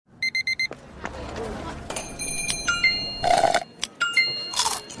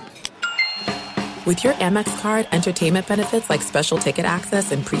With your Amex card, entertainment benefits like special ticket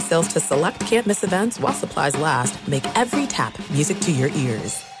access and pre-sales to select can't-miss events while supplies last make every tap music to your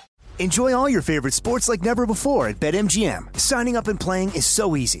ears. Enjoy all your favorite sports like never before at BetMGM. Signing up and playing is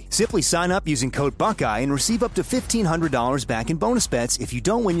so easy. Simply sign up using code Buckeye and receive up to $1,500 back in bonus bets if you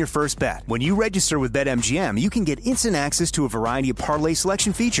don't win your first bet. When you register with BetMGM, you can get instant access to a variety of parlay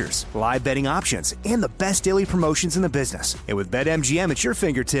selection features, live betting options, and the best daily promotions in the business. And with BetMGM at your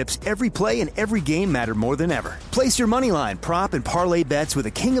fingertips, every play and every game matter more than ever. Place your moneyline, prop, and parlay bets with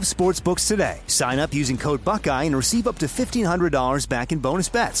the king of sportsbooks today. Sign up using code Buckeye and receive up to $1,500 back in bonus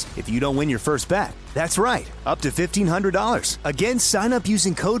bets if you don't win your first bet. That's right, up to $1,500. Again, sign up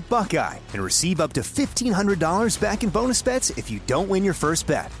using code Buckeye and receive up to $1,500 back in bonus bets if you don't win your first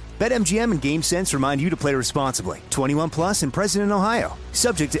bet. BetMGM and GameSense remind you to play responsibly. 21 plus and present in Ohio.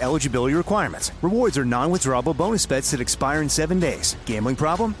 Subject to eligibility requirements. Rewards are non-withdrawable bonus bets that expire in 7 days. Gambling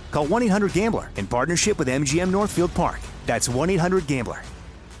problem? Call 1-800-GAMBLER in partnership with MGM Northfield Park. That's 1-800-GAMBLER.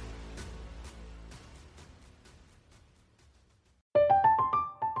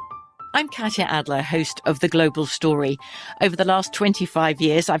 I'm Katya Adler, host of The Global Story. Over the last 25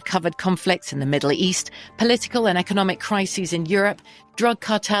 years, I've covered conflicts in the Middle East, political and economic crises in Europe, drug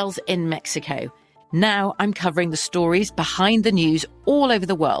cartels in Mexico. Now I'm covering the stories behind the news all over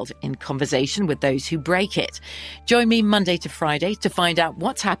the world in conversation with those who break it. Join me Monday to Friday to find out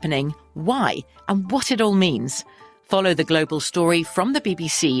what's happening, why, and what it all means. Follow The Global Story from the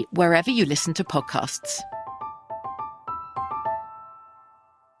BBC wherever you listen to podcasts.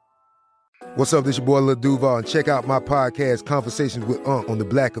 What's up, this your boy Lil Duval, and check out my podcast, Conversations with Unc, on the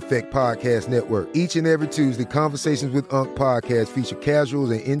Black Effect Podcast Network. Each and every Tuesday, Conversations with Unc podcast feature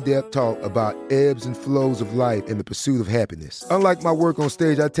casual and in-depth talk about ebbs and flows of life and the pursuit of happiness. Unlike my work on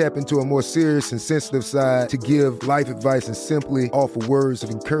stage, I tap into a more serious and sensitive side to give life advice and simply offer words of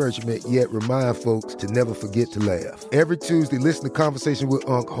encouragement, yet remind folks to never forget to laugh. Every Tuesday, listen to Conversations with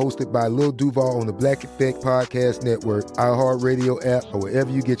Unc, hosted by Lil Duval on the Black Effect Podcast Network, iHeartRadio app, or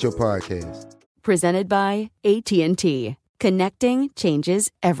wherever you get your podcasts. Presented by AT&T. Connecting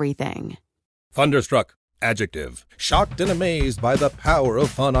changes everything. Thunderstruck. Adjective. Shocked and amazed by the power of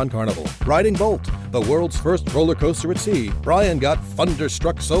fun on Carnival. Riding Bolt, the world's first roller coaster at sea. Brian got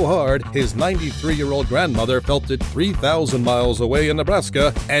thunderstruck so hard, his 93-year-old grandmother felt it 3,000 miles away in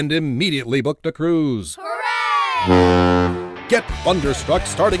Nebraska and immediately booked a cruise. Hooray! Get thunderstruck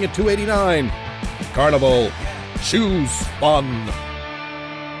starting at $289. Carnival. Choose fun.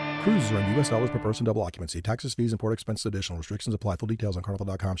 Cruises are in U.S. dollars per person, double occupancy. Taxes, fees, and port expenses additional. Restrictions apply. Full details on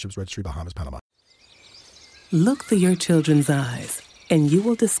Carnival.com. Ships registry, Bahamas, Panama. Look through your children's eyes, and you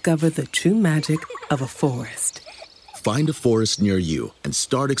will discover the true magic of a forest. Find a forest near you and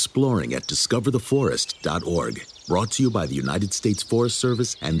start exploring at discovertheforest.org. Brought to you by the United States Forest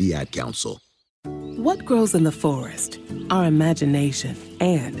Service and the Ad Council. What grows in the forest? Our imagination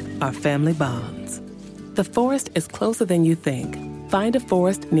and our family bonds. The forest is closer than you think. Find a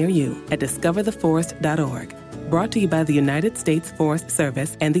forest near you at discovertheforest.org. Brought to you by the United States Forest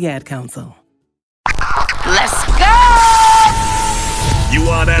Service and the Ad Council. Let's go! You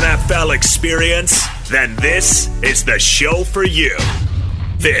want NFL experience? Then this is the show for you.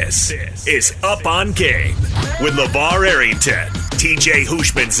 This is Up on Game with LeVar Arrington, TJ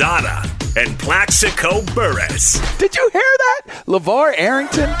Houshmandzadeh, and Plaxico Burress. Did you hear that? LeVar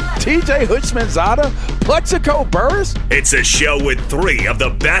Arrington, TJ Houshmandzadeh, Plaxico Burress? It's a show with three of the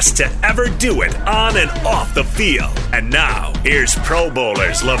best to ever do it on and off the field. And now, here's Pro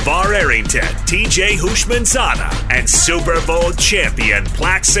Bowlers LeVar Arrington, TJ Houshmandzadeh, and Super Bowl champion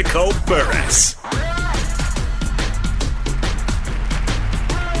Plaxico Burress.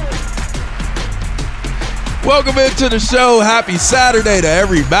 Welcome into the show. Happy Saturday to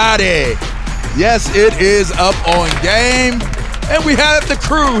everybody. Yes, it is Up on Game. And we have the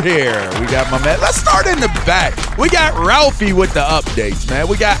crew here. We got my man. Let's start in the back. We got Ralphie with the updates, man.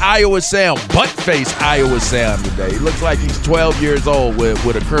 We got Iowa Sam, butt-face Iowa Sam today. He looks like he's 12 years old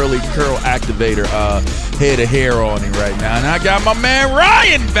with a curly curl activator head of hair on him right now. And I got my man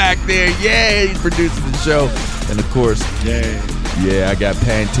Ryan back there. Yeah, he's producing the show. And, of course, yeah, I got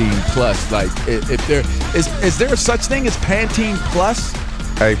Pantene Plus. Like, if there is there such thing as Pantene Plus?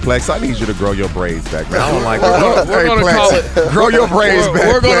 Hey, Plex, I need you to grow your braids back, man. I don't like that. We're going to call it. Grow your braids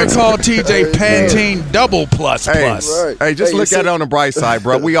back. We're going to call TJ Pantene Double Plus Plus. Hey, just look at it on the bright side,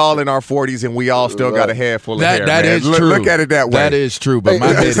 bro. We all in our 40s, and we all still got a head full of hair. That is true. Look at it that way. That is true, but my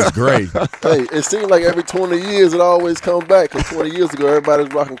head is gray. Hey, it seems like every 20 years it always comes back. Because 20 years ago, everybody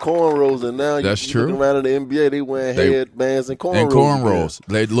was rocking cornrows, and now you're looking around in the NBA, they wearing headbands and cornrows.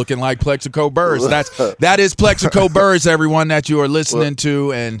 They're looking like Plexico Burress. That is Plexico Burress, everyone, that you are listening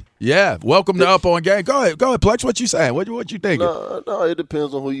to, and Yeah, welcome to Up On Game. Go ahead, Plex. What you saying? What you thinking? No, it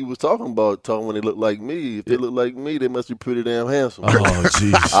depends on who you was talking about. Talking when they look like me. If they look like me, they must be pretty damn handsome. Oh,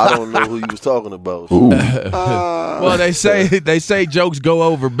 jeez. I don't know who you was talking about. Well, they say jokes go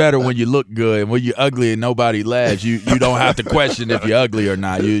over better when you look good, and when you're ugly and nobody laughs, you don't have to question if you're ugly or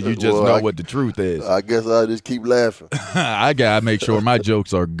not. You just know what the truth is. I guess I just keep laughing. I gotta make sure my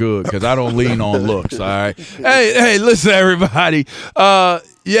jokes are good because I don't lean on looks. All right. Hey, listen, everybody.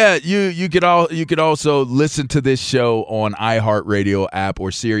 Yeah, you could also listen to this show on iHeartRadio app or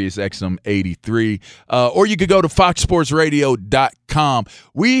SiriusXM 83, or you could go to FoxSportsRadio.com.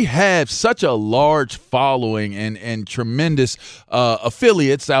 We have such a large following and tremendous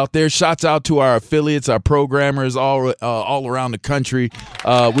affiliates out there. Shouts out to our affiliates, our programmers all around the country.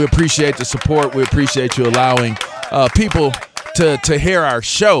 We appreciate the support. We appreciate you allowing people to hear our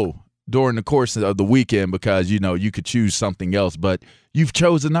show during the course of the weekend because, you could choose something else, but you've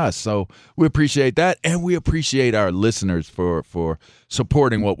chosen us. So we appreciate that, and we appreciate our listeners for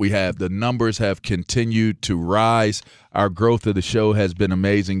supporting what we have. The numbers have continued to rise. Our growth of the show has been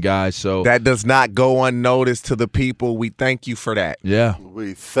amazing, guys. So that does not go unnoticed to the people. We thank you for that. Yeah.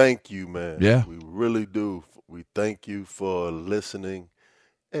 We thank you, man. Yeah. We really do. We thank you for listening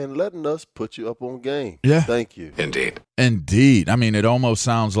and letting us put you up on game. Yeah. Thank you. Indeed. I mean, it almost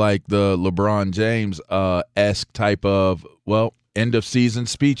sounds like the LeBron James-esque type of, end of season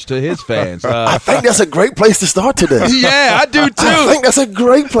speech to his fans. I think that's a great place to start today. Yeah, I do too. I think that's a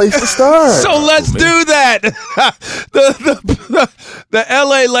great place to start. So let's do that. the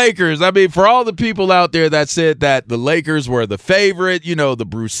LA Lakers. I mean, for all the people out there that said that the Lakers were the favorite, the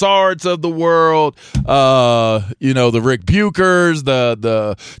Broussards of the world, the Rick Bukers,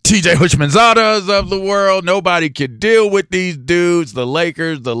 the TJ Houshmandzadehs of the world. Nobody could deal with these dudes. The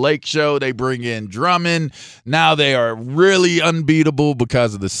Lakers, the Lake Show, they bring in Drummond. Now they are really unbeatable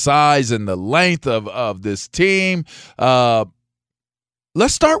because of the size and the length of this team. Let's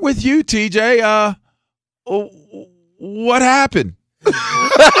start with you, TJ. What happened?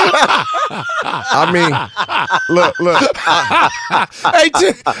 I mean, look. Hey,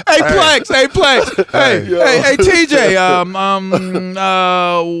 Plex. Hey, TJ.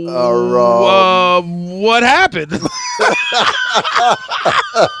 What happened?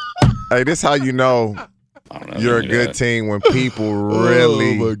 Hey, this how you know you're a good team when people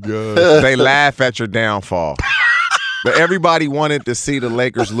really they laugh at your downfall. But everybody wanted to see the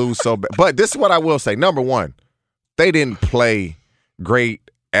Lakers lose so bad. But this is what I will say. Number one, they didn't play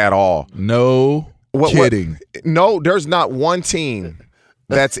great at all. No kidding. No, there's not one team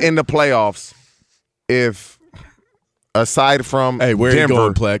that's in the playoffs if aside from where Denver, you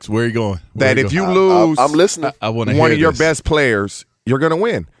going, Plex? Where you going? If you lose I'm listening. I want to one hear of your this. best players, you're going to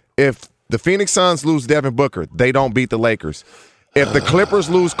win. If the Phoenix Suns lose Devin Booker, they don't beat the Lakers. If the Clippers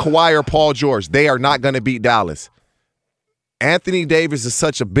lose Kawhi or Paul George, they are not going to beat Dallas. Anthony Davis is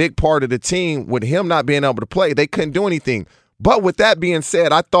such a big part of the team. With him not being able to play, they couldn't do anything. But with that being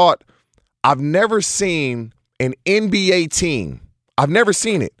said, I thought I've never seen an NBA team. I've never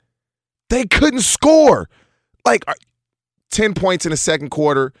seen it. They couldn't score. Like 10 points in the second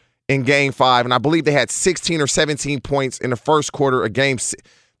quarter in Game 5, and I believe they had 16 or 17 points in the first quarter of Game 6.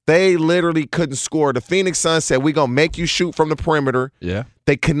 They literally couldn't score. The Phoenix Suns said, we're going to make you shoot from the perimeter. Yeah.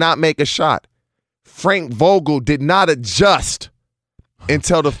 They could not make a shot. Frank Vogel did not adjust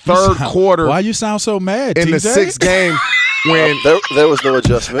until the third quarter. Why you sound so mad, in TJ? the sixth game when there was no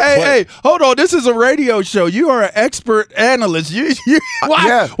adjustment. Hey, hold on. This is a radio show. You are an expert analyst.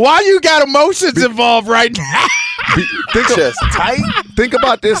 Why you got emotions involved right now? Think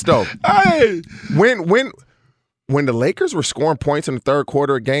about this though. Hey, when the Lakers were scoring points in the third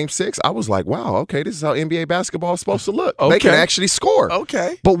quarter of Game 6, I was like, wow, okay, this is how NBA basketball is supposed to look. Okay. They can actually score.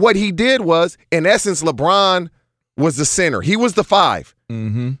 Okay. But what he did was, in essence, LeBron was the center. He was the 5.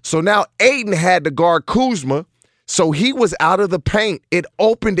 Mm-hmm. So now Ayton had to guard Kuzma, so he was out of the paint. It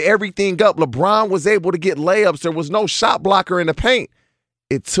opened everything up. LeBron was able to get layups. There was no shot blocker in the paint.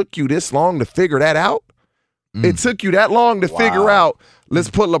 It took you this long to figure that out? It took you that long to figure out, let's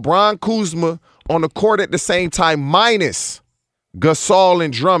put LeBron Kuzma on the court at the same time, minus Gasol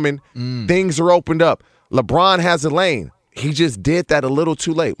and Drummond. Things are opened up. LeBron has a lane. He just did that a little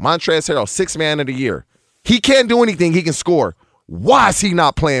too late. Montrezl Harrell, 6th man of the year. He can't do anything. He can score. Why is he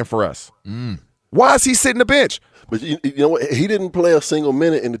not playing for us? Why is he sitting the bench? But you know what? He didn't play a single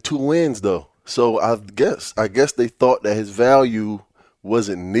minute in the 2 wins, though. So I guess they thought that his value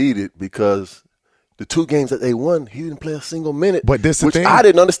wasn't needed because the 2 games that they won, he didn't play a single minute. But this is which the thing. I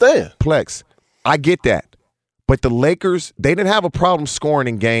didn't understand. Plex, I get that. But the Lakers, they didn't have a problem scoring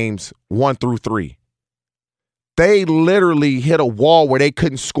in games 1 through 3. they literally hit a wall where they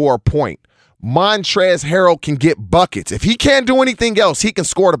couldn't score a point. Montrezl Harrell can get buckets. If he can't do anything else, he can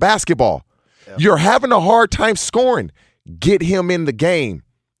score the basketball. Yeah. You're having a hard time scoring. Get him in the game.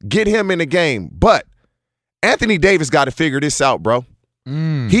 Get him in the game. But Anthony Davis got to figure this out, bro.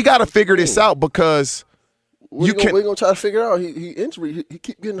 He got to figure this out because we're going to try to figure out. He injury. He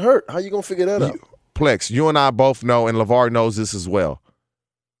keep getting hurt. How you going to figure that out? Plex, you and I both know, and LeVar knows this as well.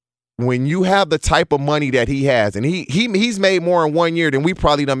 When you have the type of money that he has, and he's made more in 1 year than we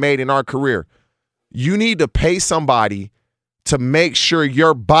probably done made in our career, you need to pay somebody to make sure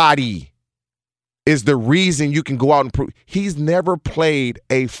your body is the reason you can go out and prove. He's never played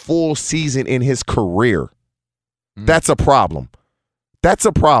a full season in his career. That's a problem. That's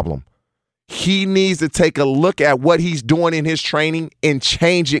a problem. He needs to take a look at what he's doing in his training and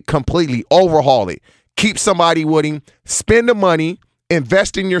change it completely, overhaul it. Keep somebody with him, spend the money,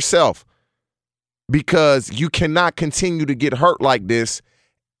 invest in yourself, because you cannot continue to get hurt like this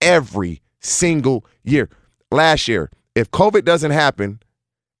every single year. Last year, if COVID doesn't happen,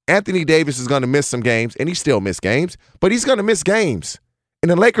 Anthony Davis is going to miss some games, and he still missed games, but he's going to miss games, and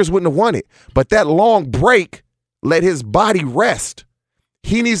the Lakers wouldn't have won it. But that long break let his body rest.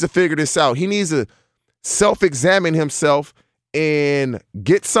 He needs to figure this out. He needs to self-examine himself and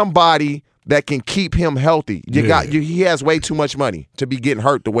get somebody that can keep him healthy. He has way too much money to be getting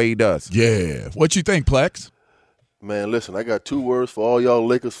hurt the way he does. Yeah. What you think, Plex? Man, listen, I got 2 words for all y'all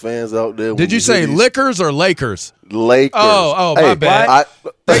Lakers fans out there. Did you say Lickers or Lakers? Lakers. Oh, my bad.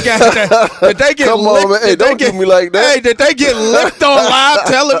 Did they get Come licked? on, man. Hey, don't do me like that. Hey, did they get licked on live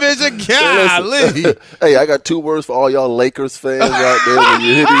television? Golly. Hey, I got 2 words for all y'all Lakers fans out there. When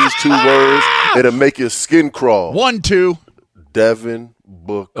you hear these 2 words, it'll make your skin crawl. 1, 2. Devin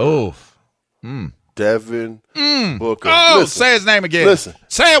Booker. Oh. Devin Booker. Oh, listen, say his name again. Listen.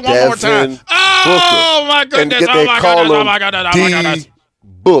 Say it one more time. Oh, my goodness. Oh, my goodness. Oh, my goodness. Oh, my goodness.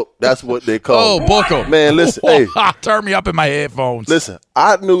 Book. That's what they call him. Booker. Man, listen. Hey. Turn me up in my headphones. Listen,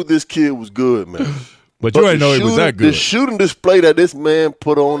 I knew this kid was good, man. But you didn't know he was that good. The shooting display that this man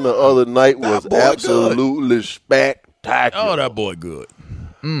put on the other night was absolutely spectacular. Oh, that boy good.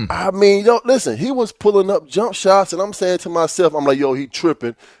 I mean, listen, he was pulling up jump shots, and I'm saying to myself, I'm like, he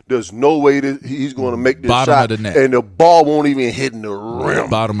tripping. There's no way that he's going to make this Bottom shot. of the net. And the ball won't even hit in the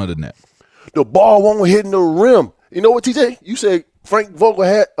rim. Bottom of the net. The ball won't hit in the rim. You know what, TJ? You said Frank Vogel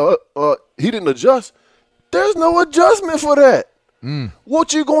had he didn't adjust. There's no adjustment for that.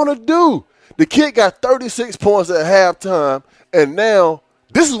 What you going to do? The kid got 36 points at halftime, and now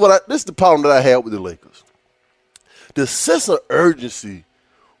this is the problem that I had with the Lakers. The sense of urgency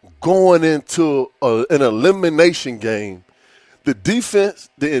going into an elimination game, the defense,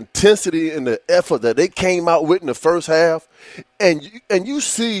 the intensity, and the effort that they came out with in the first half, and you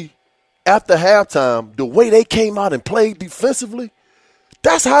see after halftime the way they came out and played defensively,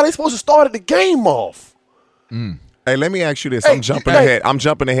 that's how they're supposed to start the game off. Hey, let me ask you this. I'm jumping ahead,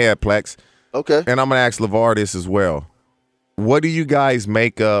 Plex. Okay. And I'm going to ask LeVar this as well. What do you guys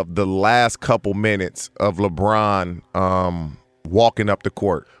make of the last couple minutes of LeBron walking up the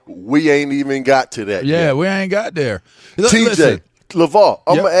court? We ain't even got to that yet. We ain't got there. TJ, LeVar,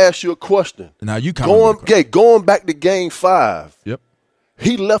 I'm going to ask you a question. Now you going back to Game 5. Yep.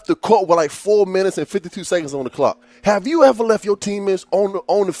 He left the court with like 4 minutes and 52 seconds on the clock. Have you ever left your teammates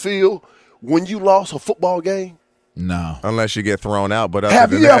on the field when you lost a football game? No, unless you get thrown out. But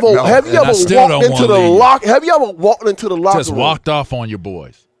have you ever walked into the locker Just room? walked off on your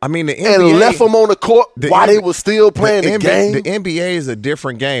boys? I mean, the NBA, and left them on the court while they were still playing the game. The NBA is a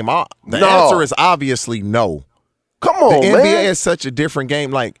different game. The answer is obviously no. Come on, the man. NBA is such a different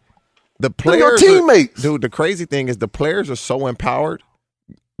game. Like the players, your teammates. Dude. The crazy thing is the players are so empowered.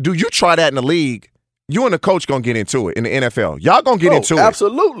 Dude, you try that in the league. You and the coach gonna get into it in the NFL. Y'all gonna get into it.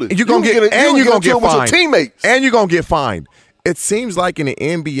 Absolutely. And you're gonna get fined. With your teammates. And you're gonna get fined. It seems like in the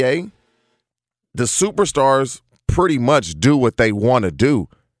NBA, the superstars pretty much do what they want to do.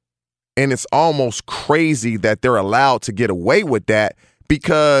 And it's almost crazy that they're allowed to get away with that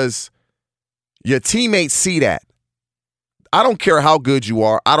because your teammates see that. I don't care how good you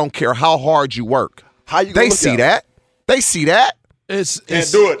are. I don't care how hard you work. They see that. They see that.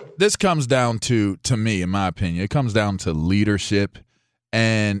 Can't do it. This comes down to me, in my opinion, it comes down to leadership,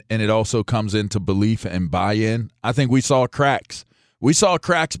 and it also comes into belief and buy-in. I think we saw cracks. We saw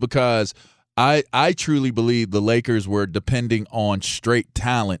cracks because I truly believe the Lakers were depending on straight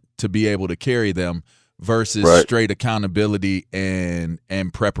talent to be able to carry them versus straight accountability and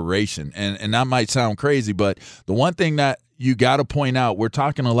preparation. And that might sound crazy, but the one thing that you got to point out, we're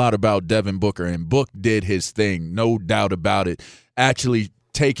talking a lot about Devin Booker, and Book did his thing, no doubt about it. Actually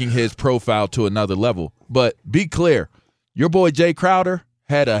taking his profile to another level. But be clear, your boy Jay Crowder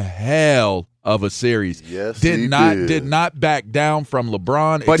had a hell of a series. Yes, did not back down from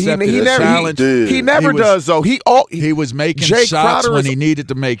LeBron. But he never was, does though. He was making Jay shots Crowder when he needed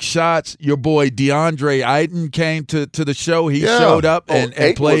to make shots. Your boy DeAndre Ayton came to the show. He showed up and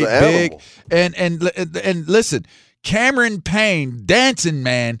played big. And listen, Cameron Payne, dancing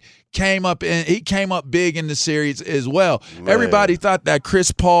man, came up big in the series as well. Man. Everybody thought that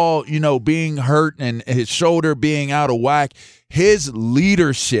Chris Paul, being hurt and his shoulder being out of whack, his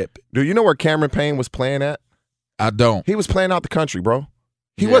leadership. Do you know where Cameron Payne was playing at? I don't. He was playing out the country, bro.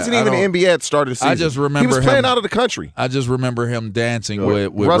 He wasn't even in the NBA at the start of the season. I just remember he was playing out of the country. I just remember him dancing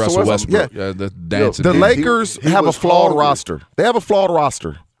with Russell Westbrook. Yeah. Dancing. The Lakers have a flawed roster. They have a flawed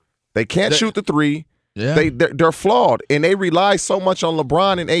roster. They can't shoot the three. Yeah. They're flawed, and they rely so much on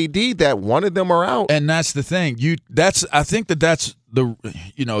LeBron and AD that one of them are out. And that's the thing. I think that's the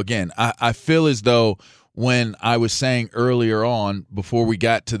again, I feel as though when I was saying earlier on before we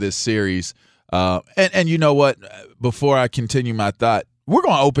got to this series, and you know what? Before I continue my thought, we're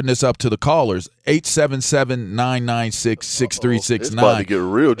going to open this up to the callers, 877-996-6369. It's about to get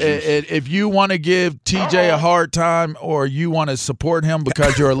real juicy. If you want to give TJ a hard time or you want to support him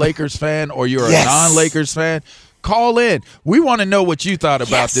because you're a Lakers fan or you're a non-Lakers fan, call in. We want to know what you thought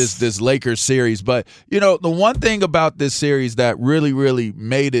about this Lakers series. But, the one thing about this series that really, really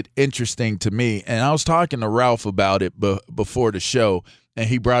made it interesting to me, and I was talking to Ralph about it before the show, and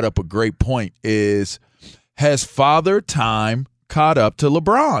he brought up a great point, is has Father Time caught up to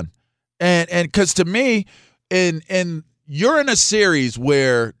LeBron? And because to me, you're in a series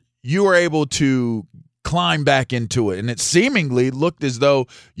where you were able to climb back into it, and it seemingly looked as though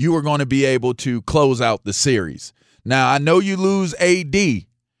you were going to be able to close out the series. Now, I know you lose AD,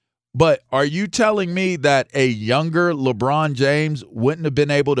 but are you telling me that a younger LeBron James wouldn't have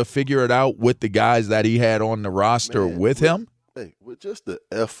been able to figure it out with the guys that he had on the roster with him? Hey, with just the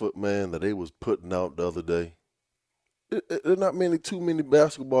effort, man, that they was putting out the other day, there are not too many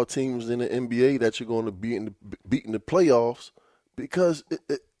basketball teams in the NBA that you're going to beat in the playoffs, because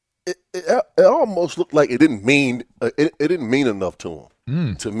it almost looked like it didn't mean enough to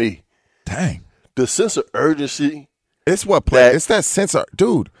them. To me, dang, the sense of urgency. It's what play. It's that sense of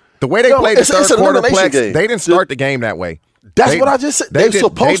dude. The way they played the third quarter plex, they didn't start the game that way. That's what I just said. They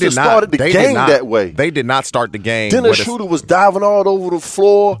supposed to start the game that way. They did not start the game. Dennis Schroeder was diving all over the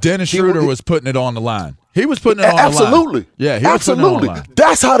floor. Dennis Schroeder was putting it on the line. He was putting it on the line. Absolutely. Yeah, he was putting it on the line.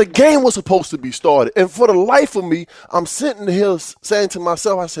 That's how the game was supposed to be started. And for the life of me, I'm sitting here saying to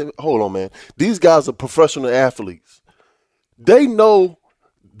myself, I said, hold on, man. These guys are professional athletes. They know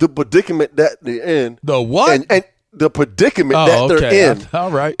the predicament that they're in. The what? And the predicament that they're in.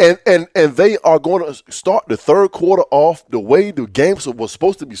 All right. And they are going to start the third quarter off the way the game was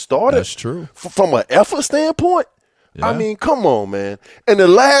supposed to be started. That's true. From an effort standpoint. Yeah. I mean, come on, man. And the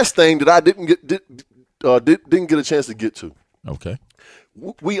last thing that I didn't get a chance to get to. Okay.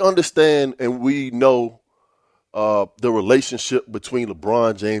 We understand and we know the relationship between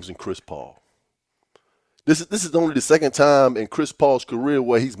LeBron James and Chris Paul. This is only the second time in Chris Paul's career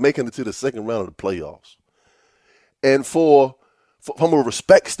where he's making it to the second round of the playoffs. And from a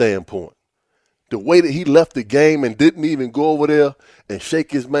respect standpoint, the way that he left the game and didn't even go over there and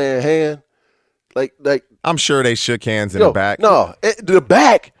shake his man's hand, like I'm sure they shook hands in the back. No, the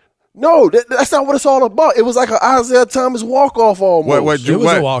back. No, that's not what it's all about. It was like an Isaiah Thomas walk-off almost. It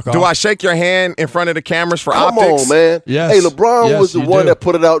was a walk-off. Do I shake your hand in front of the cameras for optics? Come on, man. Yes. Hey, LeBron was the one that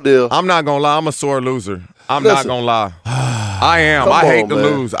put it out there. I'm not going to lie. I'm a sore loser. I'm not going to lie. I am. I hate to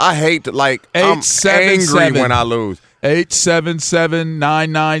lose. I hate to, I'm angry when I lose.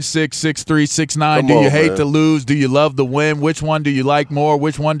 877-996-6369. Do you hate to lose? Do you love the win? Which one do you like more?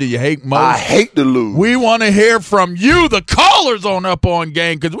 Which one do you hate most? I hate to lose. We want to hear from you, the callers on Up On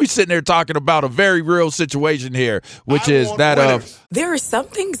Game, because we're sitting there talking about a very real situation here, which is that of... There are some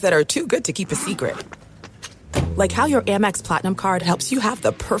things that are too good to keep a secret. Like how your Amex Platinum card helps you have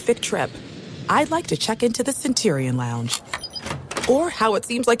the perfect trip. I'd like to check into the Centurion Lounge. Or how it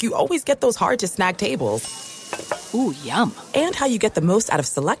seems like you always get those hard-to-snag tables. Ooh, yum. And how you get the most out of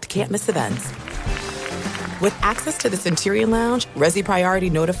select can't-miss events. With access to the Centurion Lounge, Resi Priority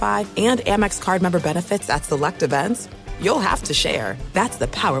Notify, and Amex card member benefits at select events, you'll have to share. That's the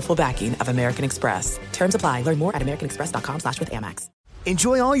powerful backing of American Express. Terms apply. Learn more at americanexpress.com/withAmex.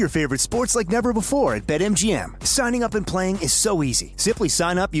 Enjoy all your favorite sports like never before at BetMGM. Signing up and playing is so easy. Simply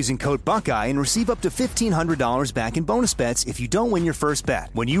sign up using code Buckeye and receive up to $1,500 back in bonus bets if you don't win your first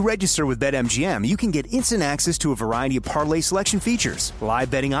bet. When you register with BetMGM, you can get instant access to a variety of parlay selection features, live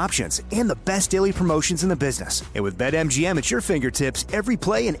betting options, and the best daily promotions in the business. And with BetMGM at your fingertips, every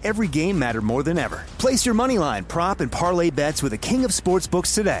play and every game matter more than ever. Place your moneyline, prop, and parlay bets with the king of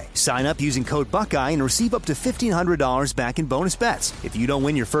sportsbooks today. Sign up using code Buckeye and receive up to $1,500 back in bonus bets if you don't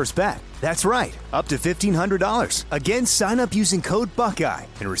win your first bet. That's right, up to $1,500. Again, sign up using code Buckeye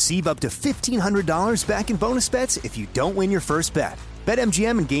and receive up to $1,500 back in bonus bets if you don't win your first bet.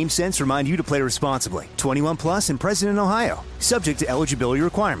 BetMGM and GameSense remind you to play responsibly. 21 plus and present in Ohio. Subject to eligibility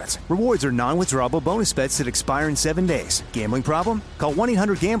requirements. Rewards are non-withdrawable bonus bets that expire in 7 days. Gambling problem? Call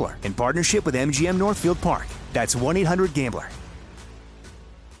 1-800-GAMBLER in partnership with MGM Northfield Park. That's 1-800-GAMBLER.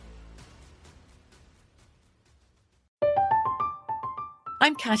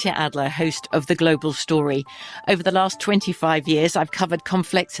 I'm Katya Adler, host of The Global Story. Over the last 25 years, I've covered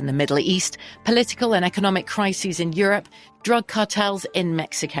conflicts in the Middle East, political and economic crises in Europe, drug cartels in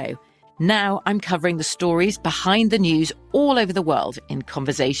Mexico. Now I'm covering the stories behind the news all over the world in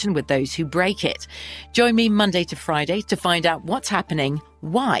conversation with those who break it. Join me Monday to Friday to find out what's happening,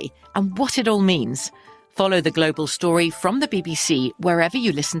 why, and what it all means. Follow The Global Story from the BBC wherever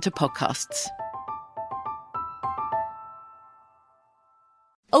you listen to podcasts.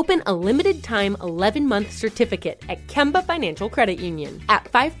 Open a limited-time 11-month certificate at Kemba Financial Credit Union. At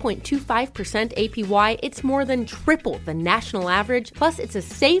 5.25% APY, it's more than triple the national average, plus it's a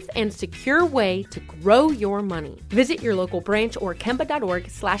safe and secure way to grow your money. Visit your local branch or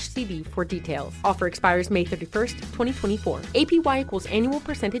kemba.org/cb for details. Offer expires May 31st, 2024. APY equals annual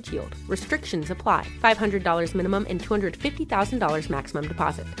percentage yield. Restrictions apply. $500 minimum and $250,000 maximum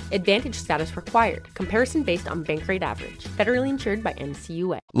deposit. Advantage status required. Comparison based on bank rate average. Federally insured by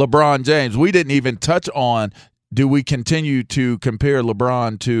NCUA. LeBron James. We didn't even touch on, do we continue to compare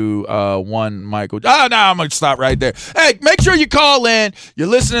LeBron to one Michael? No, I'm going to stop right there. Hey, make sure you call in. You're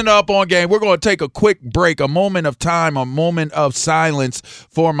listening to Up On Game. We're going to take a quick break, a moment of time, a moment of silence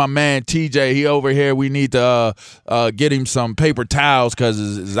for my man TJ. He over here. We need to get him some paper towels because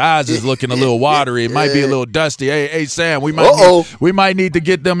his eyes is looking a little watery. It might be a little dusty. Hey, Sam, we might need to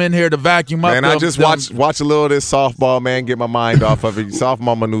get them in here to vacuum up. Man, I just watch a little of this softball, man, get my mind off of it.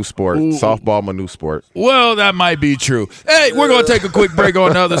 Softball, my new sport. Softball, my new sport. Well, that might be true. Hey, we're going to take a quick break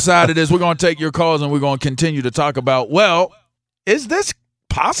on the other side of this. We're going to take your calls, and we're going to continue to talk about, well, is this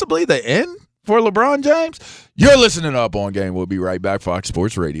possibly the end for LeBron James? You're listening Up On Game. We'll be right back. Fox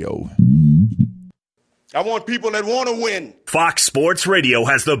Sports Radio. I want people that want to win. Fox Sports Radio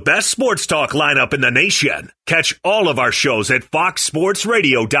has the best sports talk lineup in the nation. Catch all of our shows at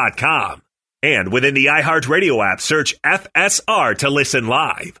foxsportsradio.com. And within the iHeartRadio app, search FSR to listen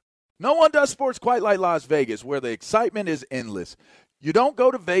live. No one does sports quite like Las Vegas, where the excitement is endless. You don't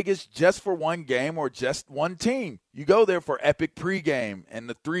go to Vegas just for one game or just one team. You go there for epic pregame and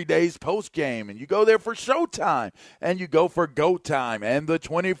the 3 days postgame, and you go there for showtime, and you go for go time and the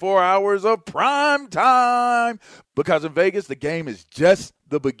 24 hours of prime time. Because in Vegas, the game is just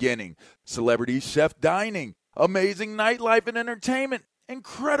the beginning. Celebrity chef dining, amazing nightlife and entertainment,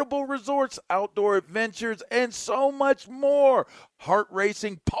 incredible resorts, outdoor adventures, and so much more.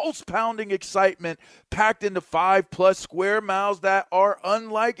 Heart-racing, pulse-pounding excitement packed into 5+ square miles that are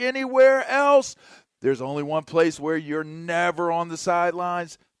unlike anywhere else. There's only one place where you're never on the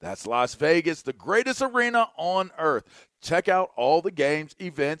sidelines. That's Las Vegas, the greatest arena on earth. Check out all the games,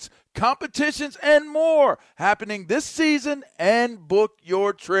 events, competitions, and more happening this season, and book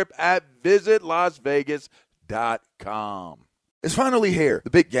your trip at visitlasvegas.com. It's finally here. The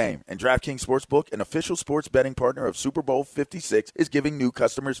big game, and DraftKings Sportsbook, an official sports betting partner of Super Bowl 56, is giving new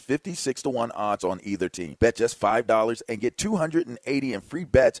customers 56-1 odds on either team. Bet just $5 and get $280 in free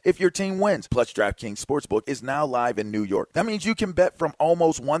bets if your team wins. Plus, DraftKings Sportsbook is now live in New York. That means you can bet from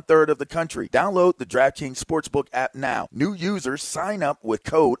almost 1/3 of the country. Download the DraftKings Sportsbook app now. New users sign up with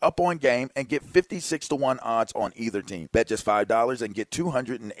code UPONGAME and get 56-1 odds on either team. Bet just $5 and get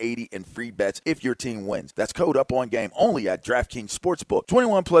 $280 in free bets if your team wins. That's code UPONGAME only at DraftKings Sportsbook.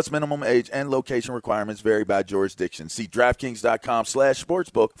 21 plus minimum age and location requirements vary by jurisdiction. See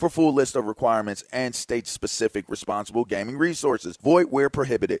DraftKings.com/sportsbook for full list of requirements and state-specific responsible gaming resources. Void where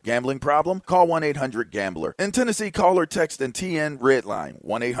prohibited. Gambling problem? Call 1-800-GAMBLER. In Tennessee, call or text and TN Redline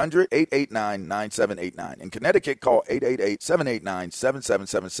 1-800-889-9789. In Connecticut, call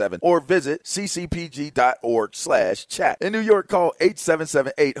 888-789-7777 or visit ccpg.org/chat. In New York, call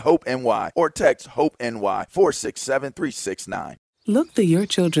 877-8-HOPE-NY or text HOPE-NY 467-369. Look through your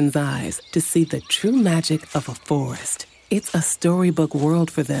children's eyes to see the true magic of a forest. It's a storybook world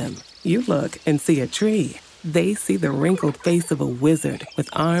for them. You look and see a tree. They see the wrinkled face of a wizard with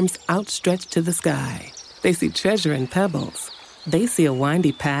arms outstretched to the sky. They see treasure in pebbles. They see a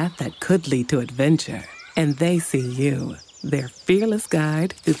windy path that could lead to adventure. And they see you, their fearless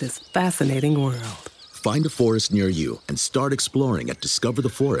guide through this fascinating world. Find a forest near you and start exploring at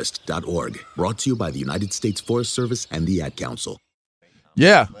discovertheforest.org. Brought to you by the United States Forest Service and the Ad Council.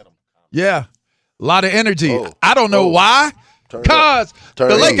 Yeah. A lot of energy. I don't know why. Because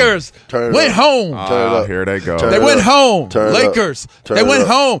the Lakers went home. Here they go. They went home. Lakers. They went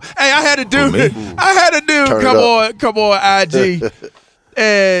home. Hey, I had a dude come on IG.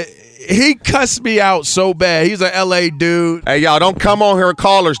 And he cussed me out so bad. He's an LA dude. Hey, y'all, don't come on here,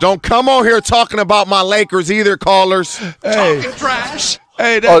 callers. Don't come on here talking about my Lakers either, callers. Hey. Talking trash.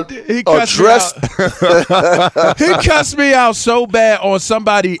 Hey, he cussed me out. He cussed me out so bad on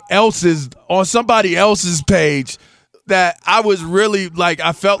somebody else's page that I was really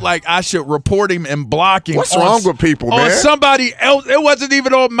I felt like I should report him and block him. What's wrong with people, man? On somebody else. It wasn't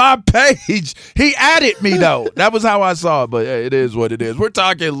even on my page. He added me, though. That was how I saw it, but it is what it is. We're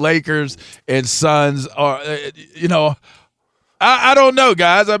talking Lakers and Suns, or, I don't know,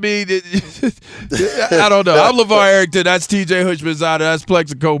 guys. I mean, I don't know. I'm LeVar Arrington. That's TJ Hushmanzada. That's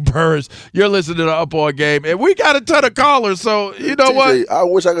Plexico Burris. You're listening to the Up On Game, and we got a ton of callers, so you know TJ, what? I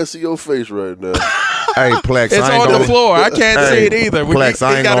wish I could see your face right now. Hey, Plex, it's on the floor. I can't see it either. Plex,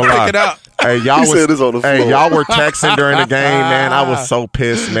 I ain't gonna lie. Pick it up. Hey, y'all were texting during the game, man. I was so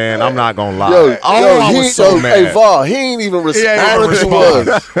pissed, man. I'm not gonna lie. I was so mad. Hey, Var, he ain't even responding to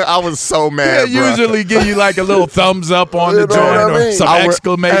us. I was so mad. He usually give you like a little thumbs up on the joint or some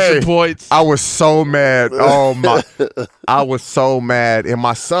exclamation points. I was so mad. Oh my! I was so mad. And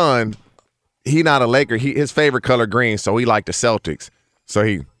my son, he not a Laker. His favorite color green, so he liked the Celtics.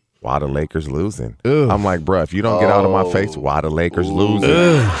 So why the Lakers losing? Ugh. I'm like, bro, if you don't get out of my face, why the Lakers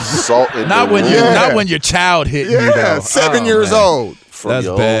losing? Salt in not when your child hit you. Yeah, 7 years old. From That's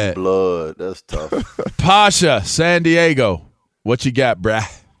your bad. Own blood. That's tough. Pasha, San Diego, what you got, bruh?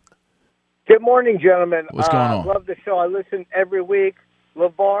 Good morning, gentlemen. What's going on? I love the show. I listen every week.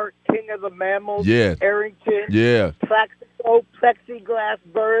 LeVar, King of the Mammals. Yeah. Arrington. Yeah. Plaxico, Plexiglass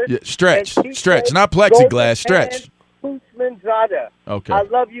Bird. Yeah. Stretch, not plexiglass, stretch. Hushmanzada. Okay. I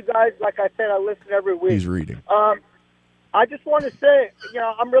love you guys. Like I said, I listen every week. He's reading. I just want to say,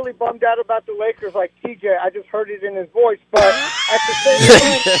 I'm really bummed out about the Lakers like TJ. I just heard it in his voice. But at the same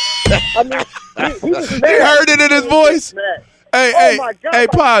time, I mean, he was mad. He heard it in his voice? Hey,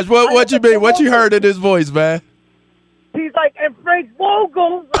 Paj, what you mean? What you heard in his voice, man? He's like, and Frank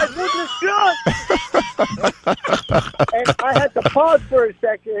Vogel's like, what the shot? And I had to pause for a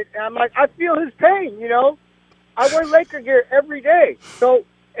second, and I'm like, I feel his pain, I wear Laker gear every day. So,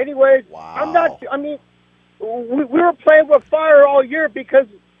 anyways, wow. We were playing with fire all year because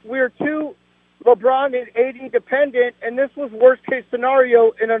we were too LeBron and AD dependent, and this was worst-case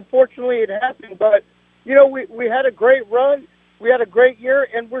scenario, and unfortunately it happened. But, we had a great run. We had a great year,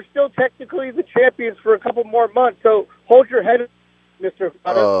 and we're still technically the champions for a couple more months. So hold your head, Mr.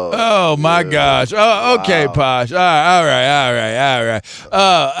 Oh my gosh. Oh, okay, wow. Posh. All right.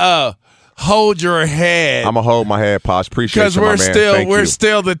 Hold your head. I'm gonna hold my head, Posh. Appreciate you, my man. We're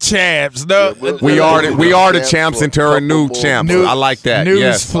still the champs. No, we are the champs until a new champ. I like that.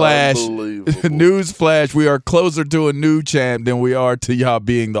 Newsflash. We are closer to a new champ than we are to y'all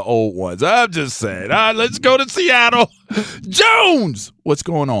being the old ones. I'm just saying. All right, let's go to Seattle. Jones, what's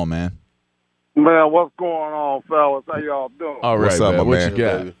going on, man? Man, what's going on, fellas? How y'all doing? All right, what's up, man. What you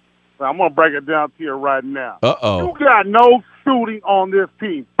got? I'm gonna break it down to you right now. Uh-oh. You got no shooting on this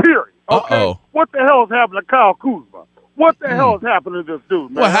team. Period. Okay? Uh-oh. What the hell is happening to Kyle Kuzma? What the hell is happening to this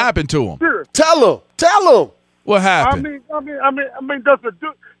dude, man? What happened to him? Seriously. Tell him. What happened? I mean, does the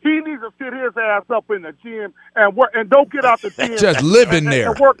dude? He needs to sit his ass up in the gym and work, and don't get out the gym. Just live in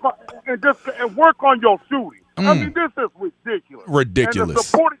there and work work on your shooting. I mean, this is ridiculous.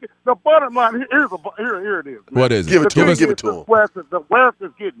 Ridiculous. And the bottom line here it is. Man. What is it? Give it to him. The West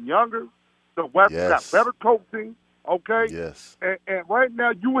is getting younger. The West got better coaching. Okay? Yes. And right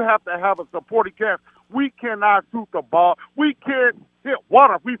now, you have to have a supporting cast. We cannot shoot the ball. We can't hit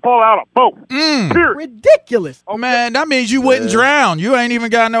water if we fall out of a boat. Ridiculous. Okay. Man, that means you wouldn't drown. You ain't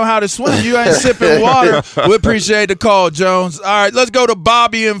even got to know how to swim. You ain't sipping water. We appreciate the call, Jones. All right, let's go to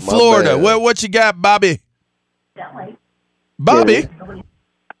Bobby in Florida. What you got, Bobby? Bobby?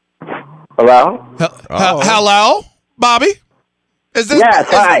 Hello? Hello? Bobby?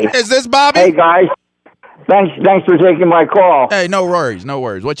 Hi. Is this Bobby? Hey, guys. Thanks for taking my call. Hey, no worries.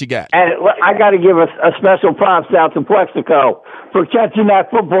 What you got? And I got to give a special props out to Plexico for catching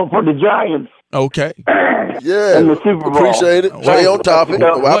that football for the Giants. Okay. Yeah. In the Super Bowl. Appreciate it. Stay on topic.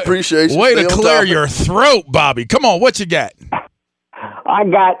 I appreciate you. Way Stay to on clear topic. your throat, Bobby. Come on, what you got? I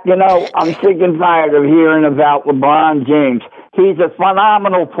got, I'm sick and tired of hearing about LeBron James. He's a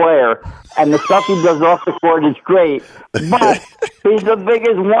phenomenal player, and the stuff he does off the court is great, but he's the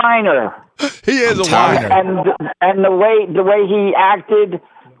biggest whiner. He is a whiner. And the way he acted,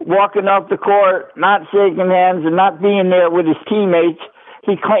 walking off the court, not shaking hands, and not being there with his teammates,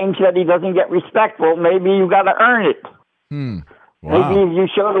 he claims that he doesn't get respectful. Maybe you got to earn it. Wow. Maybe if you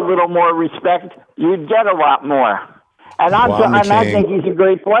showed a little more respect, you'd get a lot more. And I think he's a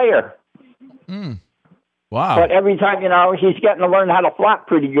great player. Wow. But every time, he's getting to learn how to flop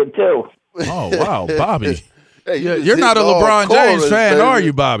pretty good, too. Oh, wow, Bobby. Hey, You're not a LeBron James fan, are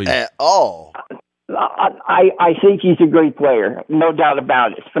you, Bobby? At all. I think he's a great player, no doubt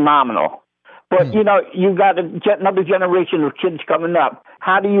about it. It's phenomenal. But, you've got another generation of kids coming up.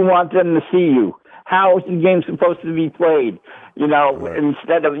 How do you want them to see you? How is the game supposed to be played?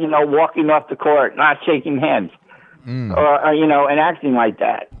 Instead of, walking off the court, not shaking hands. Or and acting like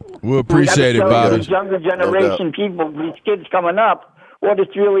that. We appreciate it, Bobby. These younger generation people, these kids coming up, what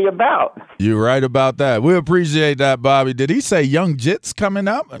it's really about. You're right about that. We appreciate that, Bobby. Did he say young Jits coming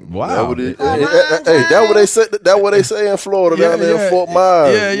up? Wow. That's what they say. That's what they say in Florida, down there in Fort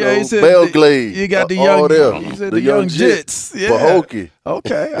Myers. Yeah. He said Belglade. You got the young. He said the young Jits. Yeah. Pahokee.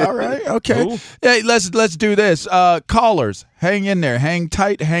 Okay. All right. Okay. Cool. Hey, let's do this. Callers, hang in there, hang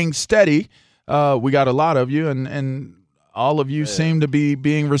tight, hang steady. We got a lot of you, and all of you seem to be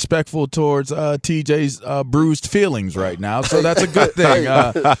being respectful towards TJ's bruised feelings right now, so that's a good thing.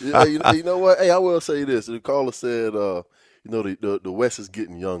 You know what? Hey, I will say this. The caller said, the West is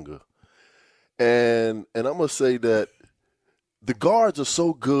getting younger. And I'm going to say that the guards are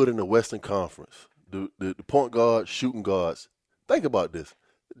so good in the Western Conference, the point guards, shooting guards. Think about this.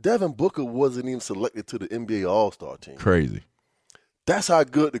 Devin Booker wasn't even selected to the NBA All-Star team. Crazy. That's how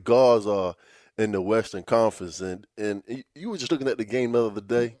good the guards are in the Western Conference. And you were just looking at the game the other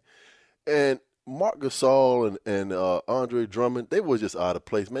day, and Marc Gasol and Andre Drummond, they were just out of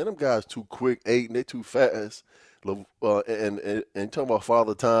place. Man, them guys too quick, and they too fast. And talking about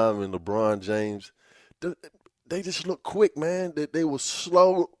Father Time and LeBron James, they just look quick, man. They were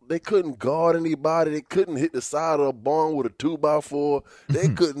slow. They couldn't guard anybody. They couldn't hit the side of a barn with a 2x4. They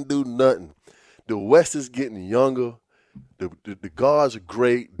couldn't do nothing. The West is getting younger. The guards are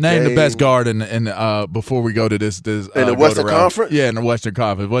great. Name the best guard in before we go to this in the Western Conference? Yeah, in the Western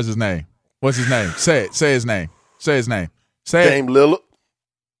Conference. What's his name? Say it. Say his name. Dame Lillard.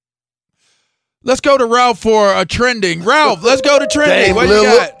 Let's go to Ralph for a trending. Ralph, let's go to trending. Dame what Lillard.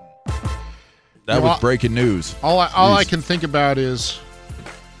 You got? That was breaking news. All I can think about is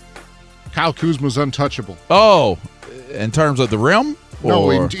Kyle Kuzma's untouchable. Oh, in terms of the rim?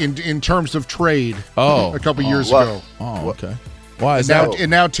 No, in terms of trade. Oh, a couple years ago. Oh, okay. Why is that? that? And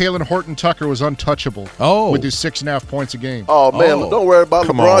now Taylor Horton Tucker was untouchable. Oh, with his 6.5 points a game. Oh man, don't worry about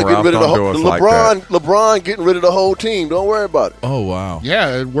LeBron getting rid of the whole. LeBron getting rid of the whole team. Don't worry about it. Oh wow.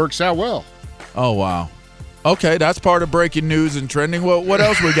 Yeah, it works out well. Oh wow. Okay, that's part of breaking news and trending. What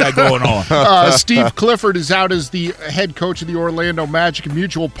else we got going on? Steve Clifford is out as the head coach of the Orlando Magic, a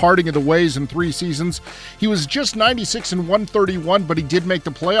mutual parting of the ways in 3 seasons. He was just 96 and 131, but he did make the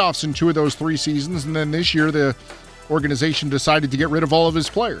playoffs in 2 of those 3 seasons. And then this year, the organization decided to get rid of all of his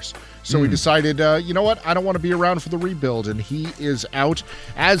players. So he decided, you know what, I don't want to be around for the rebuild, and he is out.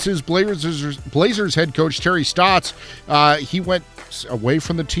 As his Blazers head coach, Terry Stotts, he went away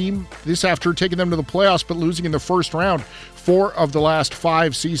from the team this after taking them to the playoffs, but losing in the first round 4 of the last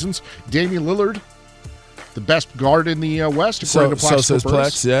 5 seasons. Damian Lillard, the best guard in the West, according to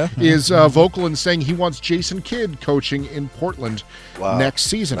Plex, is vocal in saying he wants Jason Kidd coaching in Portland next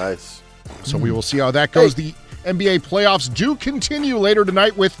season. Nice. So we will see how that goes. The NBA playoffs do continue later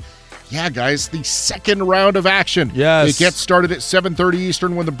tonight with, the second round of action. Yes. It gets started at 7:30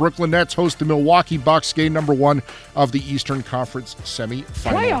 Eastern when the Brooklyn Nets host the Milwaukee Bucks, game number 1 of the Eastern Conference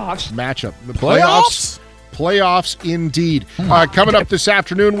semifinal matchup. The Playoffs indeed. Coming up this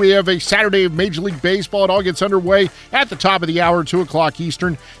afternoon, we have a Saturday of Major League Baseball. It all gets underway at the top of the hour, 2 o'clock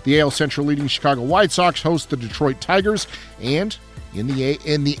Eastern. The AL Central leading Chicago White Sox host the Detroit Tigers, and in the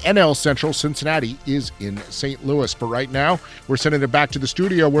NL Central, Cincinnati is in St. Louis. But right now, we're sending it back to the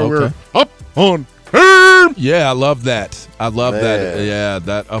studio where we're up on game. Yeah, I love that. That. Yeah,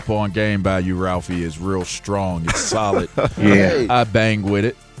 that up on game by you, Ralphie, is real strong. It's solid. I bang with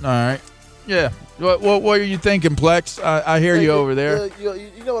it. All right. Yeah. What are you thinking, Plex? I hear you over there.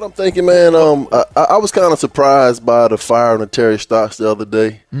 You know what I'm thinking, man? I was kind of surprised by the firing of Terry Stotts the other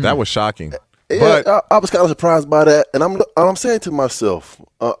day. That was shocking. Yeah, I was kind of surprised by that, and I'm saying to myself,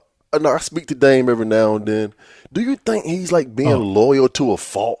 I speak to Dame every now and then. Do you think he's like being loyal to a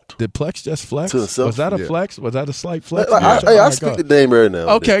fault? Did Plex just flex? To himself? Was that a flex? Was that a slight flex? I speak to Dame every now and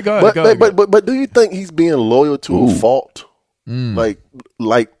okay, then. go ahead. But do you think he's being loyal to a fault? Like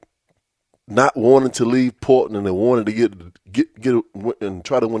not wanting to leave Portland and wanting to get and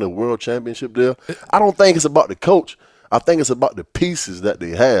try to win a world championship there? I don't think it's about the coach. I think it's about the pieces that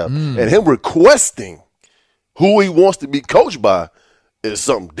they have. And him requesting who he wants to be coached by is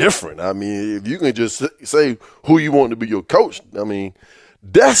something different. I mean, if you can just say who you want to be your coach, I mean,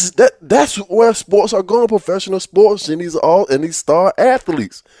 that's where sports are going, professional sports, and these star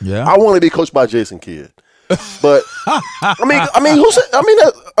athletes. Yeah. I want to be coached by Jason Kidd. But that's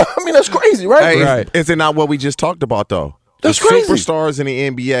crazy, right? Hey, Right. Is it not what we just talked about though? That's the crazy. Superstars in the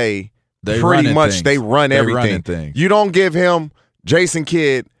NBA, They pretty running much things. they run They everything. running things. You don't give him Jason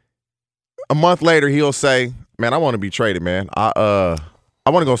Kidd. A month later, he'll say, "Man, I want to be traded, man. I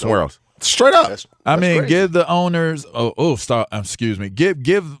want to go somewhere else." Straight up. I mean, crazy. give the owners. Excuse me.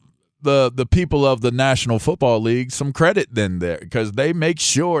 Give the people of the National Football League some credit then there, because they make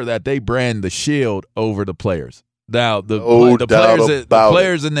sure that they brand the shield over the players. Now the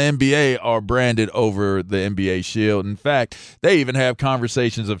players in the NBA are branded over the NBA shield. In fact, they even have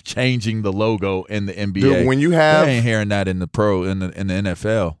conversations of changing the logo in the NBA. Dude, when you have, they ain't hearing that in the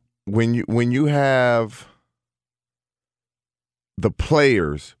NFL. When you have the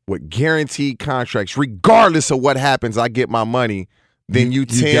players with guaranteed contracts, regardless of what happens, I get my money. Then you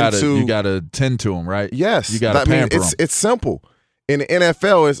gotta tend to them, right? Yes, you gotta pamper them. It's simple. In the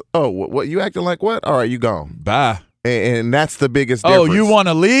NFL, is what you acting like? What? All right, you gone. Bye. And that's the biggest difference. Oh, you want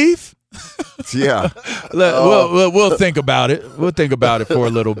to leave? Yeah. We'll think about it. We'll think about it for a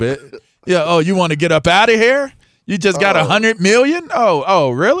little bit. Yeah. Oh, you want to get up out of here? You just got $100 million?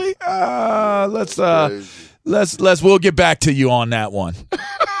 Oh, really? We'll get back to you on that one.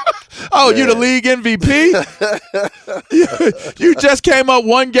 Oh, you the league MVP? You just came up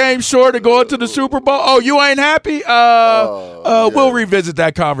one game short of going to the Super Bowl? Oh, you ain't happy? We'll revisit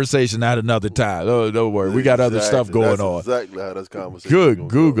that conversation at another time. Oh, don't worry. We got other stuff going on. Exactly how this conversation Good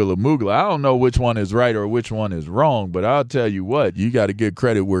Google or Moogle. I don't know which one is right or which one is wrong, but I'll tell you what, you got to give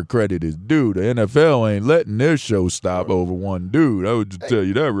credit where credit is due. The NFL ain't letting their show stop over one dude. I would just tell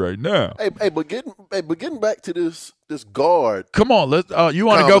you that right now. But getting back to this guard. Come on, let's. You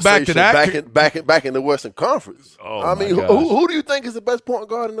want to go back to that? Back in the Western Conference. Oh, I mean, who do you think is the best point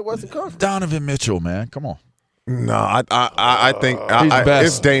guard in the Western Conference? Donovan Mitchell, man. Come on. No, I think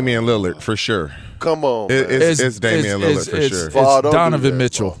it's Damian Lillard for sure. Come on, it's Damian Lillard for sure. It's Donovan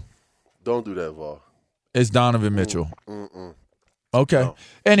Mitchell. Don't do that, Vol. It's Donovan Mitchell. Okay. No.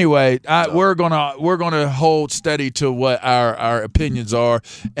 Anyway, we're gonna hold steady to what our opinions are,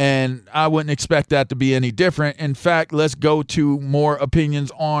 and I wouldn't expect that to be any different. In fact, let's go to more opinions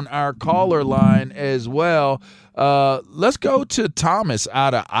on our caller line as well. Let's go to Thomas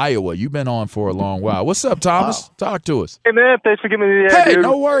out of Iowa. You've been on for a long while. What's up, Thomas? Wow. Talk to us. Hey, man. Thanks for giving me the Hey, dude.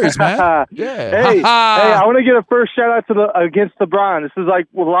 no worries, man. Yeah. Hey, I want to get a first shout out to against LeBron. This is like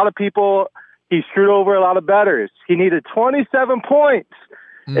with a lot of people. He screwed over a lot of bettors. He needed 27 points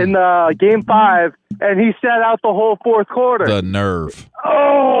in Game 5, and he sat out the whole fourth quarter. The nerve.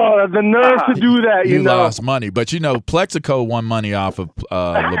 Oh, the nerve to do that, you know. Lost money. But, Plexico won money off of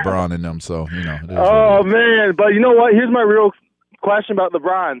LeBron and them, so, Oh, man. But you know what? Here's my real question about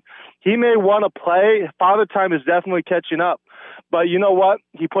LeBron. He may want to play. Father Time is definitely catching up. But you know what?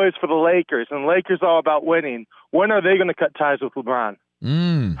 He plays for the Lakers, and the Lakers are all about winning. When are they going to cut ties with LeBron?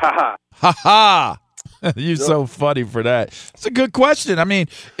 Ha ha. You're so funny for that. It's a good question. I mean,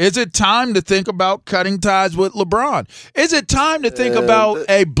 is it time to think about cutting ties with LeBron? Is it time to think about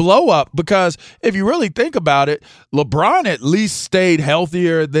a blow up? Because if you really think about it, LeBron at least stayed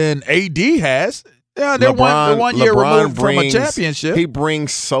healthier than AD has. Yeah, they're one year removed from a championship. He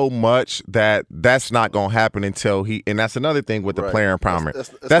brings so much that's not going to happen until and that's another thing with the player empowerment.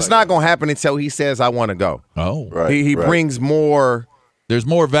 That's not going to happen until he says, I want to go. Oh. Right. He brings more. There's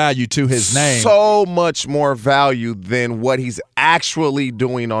more value to his name. So much more value than what he's actually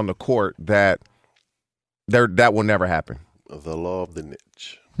doing on the court that will never happen. The law of the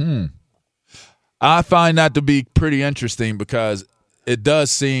niche. I find that to be pretty interesting because it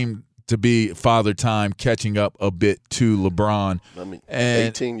does seem to be Father Time catching up a bit to LeBron. I mean,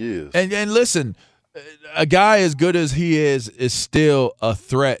 18 years. And listen, a guy as good as he is still a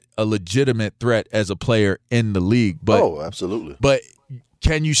threat, a legitimate threat as a player in the league. But, absolutely. But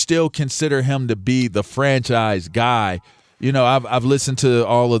can you still consider him to be the franchise guy? I've listened to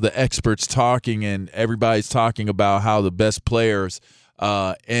all of the experts talking, and everybody's talking about how the best players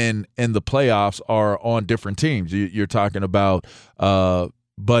in the playoffs are on different teams. You're talking about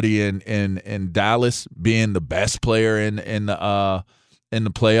Buddy in Dallas being the best player in the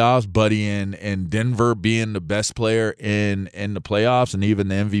playoffs, Buddy in Denver being the best player in the playoffs, and even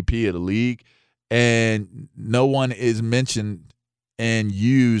the MVP of the league. And no one is mentioned and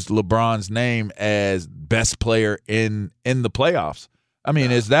used LeBron's name as best player in the playoffs. I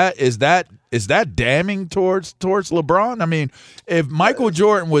mean, is that damning towards LeBron? I mean, if Michael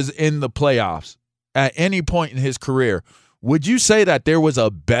Jordan was in the playoffs at any point in his career, would you say that there was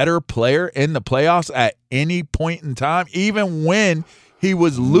a better player in the playoffs at any point in time, even when he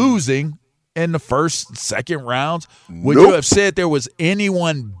was losing in the first, second rounds? Would you have said there was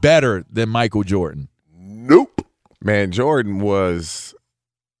anyone better than Michael Jordan? Nope. Man, Jordan was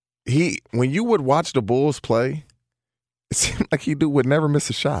when you would watch the Bulls play, it seemed like he would never miss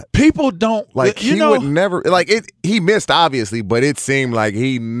a shot. People don't like he would never he missed obviously, but it seemed like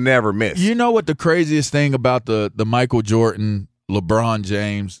he never missed. You know what the craziest thing about the Michael Jordan, LeBron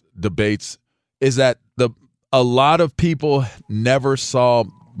James debates is that a lot of people never saw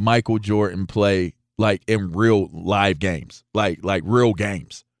Michael Jordan play like in real live games, like real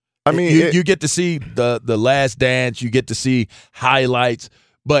games. I mean, you get to see the Last Dance, you get to see highlights,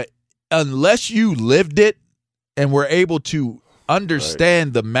 but unless you lived it and were able to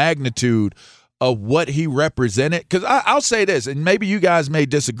understand the magnitude of what he represented, because I'll say this, and maybe you guys may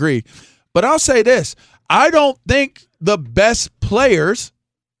disagree, but I'll say this: I don't think the best players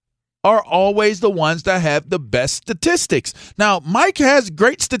are always the ones that have the best statistics. Now, Mike has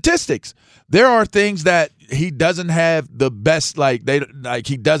great statistics. There are things that he doesn't have the best,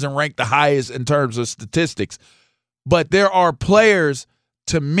 he doesn't rank the highest in terms of statistics. But there are players,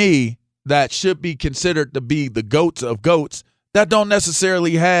 to me, that should be considered to be the GOATs of GOATs that don't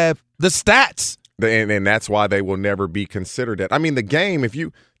necessarily have the stats. And that's why they will never be considered that. I mean, the game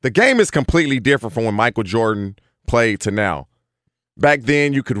is completely different from when Michael Jordan played to now. Back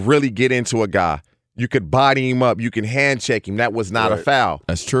then, you could really get into a guy. You could body him up. You can hand check him. That was not a foul.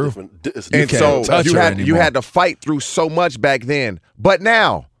 That's true. And so you had to fight through so much back then. But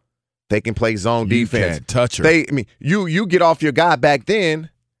now they can play zone defense. You can't touch her. You get off your guy back then.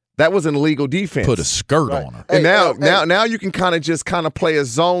 That was an illegal defense. Put a skirt on her. And now you can kind of play a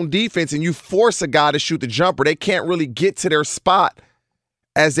zone defense, and you force a guy to shoot the jumper. They can't really get to their spot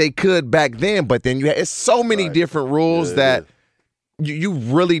as they could back then. But then it's so many different rules that. You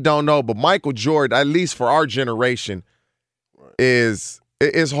really don't know, but Michael Jordan, at least for our generation, it's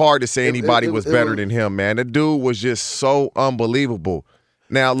hard to say anybody was better than him, man. The dude was just so unbelievable.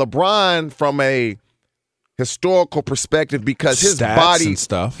 Now, LeBron, from a historical perspective, because his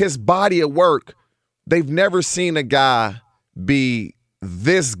body of work, they've never seen a guy be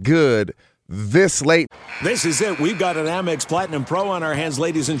this good this late. This is it. We've got an Amex Platinum Pro on our hands,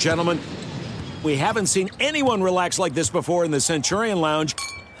 ladies and gentlemen. We haven't seen anyone relax like this before in the Centurion Lounge.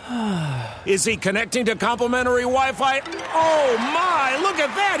 Is he connecting to complimentary Wi-Fi? Oh, my! Look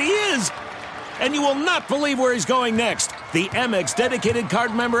at that! He is! And you will not believe where he's going next. The Amex dedicated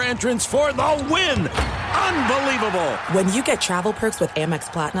card member entrance for the win! Unbelievable! When you get travel perks with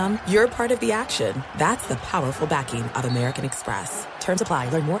Amex Platinum, you're part of the action. That's the powerful backing of American Express. Terms apply.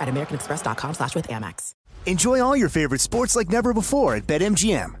 Learn more at americanexpress.com/withAmex. Enjoy all your favorite sports like never before at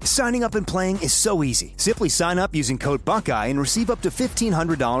BetMGM. Signing up and playing is so easy. Simply sign up using code Buckeye and receive up to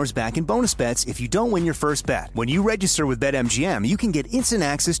 $1,500 back in bonus bets if you don't win your first bet. When you register with BetMGM, you can get instant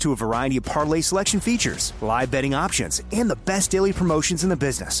access to a variety of parlay selection features, live betting options, and the best daily promotions in the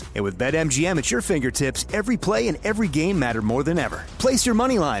business. And with BetMGM at your fingertips, every play and every game matter more than ever. Place your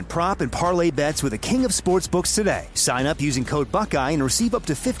moneyline, prop, and parlay bets with the king of sportsbooks today. Sign up using code Buckeye and receive up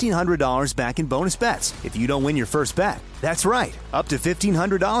to $1,500 back in bonus bets if you don't win your first bet. That's right, up to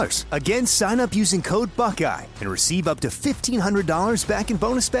 $1,500. Again, sign up using code Buckeye and receive up to $1,500 back in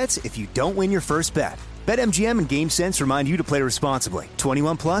bonus bets if you don't win your first bet. BetMGM and GameSense remind you to play responsibly.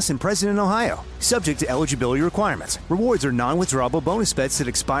 21 plus and present in Ohio. Subject to eligibility requirements. Rewards are non-withdrawable bonus bets that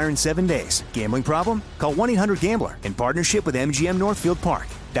expire in 7 days. Gambling problem? Call 1-800-GAMBLER in partnership with MGM Northfield Park.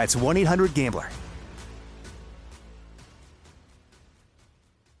 That's 1-800-GAMBLER.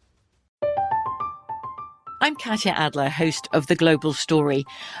 I'm Katya Adler, host of The Global Story.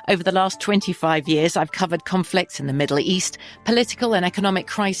 Over the last 25 years, I've covered conflicts in the Middle East, political and economic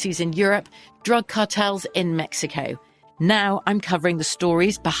crises in Europe, drug cartels in Mexico. Now I'm covering the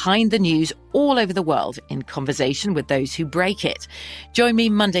stories behind the news all over the world in conversation with those who break it. Join me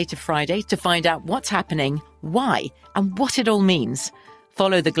Monday to Friday to find out what's happening, why, and what it all means.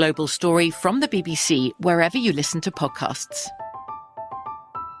 Follow The Global Story from the BBC wherever you listen to podcasts.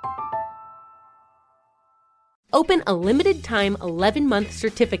 Open a limited-time 11-month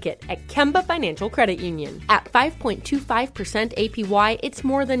certificate at Kemba Financial Credit Union. At 5.25% APY, it's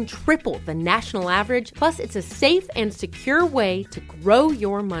more than triple the national average, plus it's a safe and secure way to grow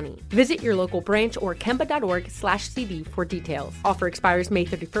your money. Visit your local branch or kemba.org/cd for details. Offer expires May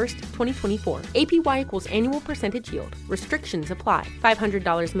 31st, 2024. APY equals annual percentage yield. Restrictions apply.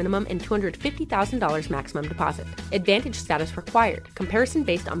 $500 minimum and $250,000 maximum deposit. Advantage status required. Comparison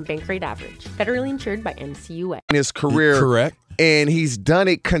based on bank rate average. Federally insured by NCUA. In his career. Correct. And he's done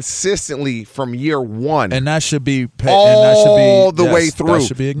it consistently from year one. And that should be all the way through. That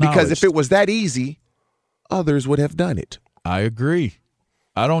should be acknowledged. Because if it was that easy, others would have done it. I agree.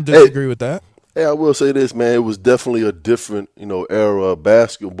 I don't disagree with that. Hey, I will say this, man. It was definitely a different, era of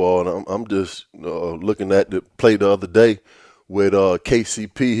basketball. And I'm just looking at the play the other day with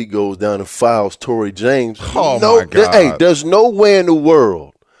KCP. He goes down and fouls Torrey James. Oh, my God. Hey, there's no way in the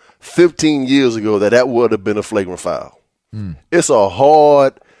world 15 years ago that would have been a flagrant foul. It's a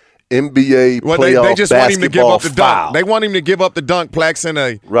hard NBA playoff they just want him to give up the foul. dunk. They want him to give up the dunk, Plex, in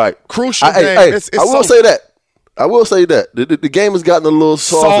a crucial game. Hey, I will say that. The game has gotten a little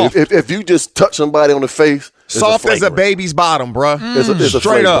soft. If you just touch somebody on the face, soft as a baby's bottom, bruh. It's a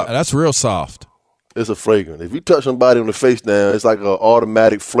straight up. That's real soft. It's a flagrant. If you touch somebody on the face now, it's like an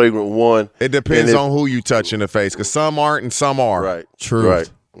automatic flagrant one. It depends on who you touch in the face, because some aren't and some are. Right. True.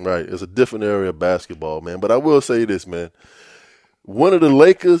 Right. It's a different area of basketball, man. But I will say this, man. One of the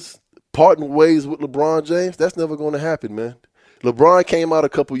Lakers parting ways with LeBron James, that's never going to happen, man. LeBron came out a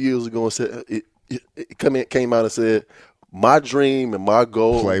couple years ago and said, came out and said, my dream and my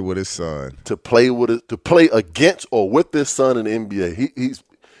goal, play with his son, to play against or with his son in the NBA.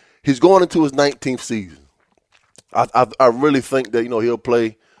 He's going into his 19th season. I really think that he'll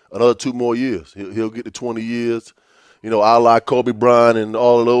play another 2 more years. He'll get to 20 years. A la Kobe Bryant and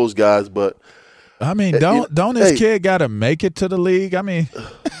all of those guys, but I mean, don't his kid got to make it to the league? I mean,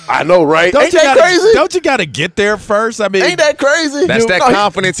 I know, right? Ain't that crazy? Don't you got to get there first? I mean, ain't that crazy? That's that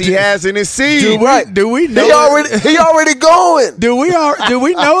confidence he has in his seed. Do we know he already going? Do we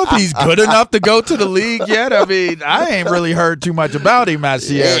know if he's good enough to go to the league yet? I mean, I ain't really heard too much about him at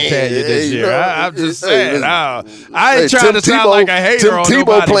Sierra Canyon this year. I'm just saying. I ain't trying to sound like a hater on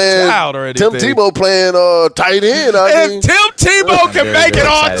nobody's child or anything. Tim Tebow playing tight end. If Tim Tebow can make it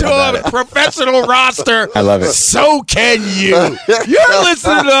onto a professional roster, I love it. So can you. You're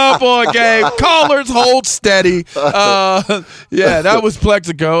listening to Up On Game. Callers, hold steady. That was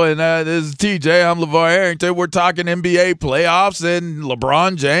Plexico, and this is TJ. I'm LeVar Arrington. We're talking NBA playoffs and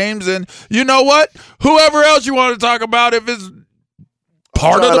LeBron James, and you know what? Whoever else you want to talk about, if it's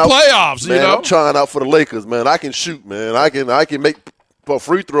part of the playoffs, man, I'm trying out for the Lakers, man. I can shoot, man. I can make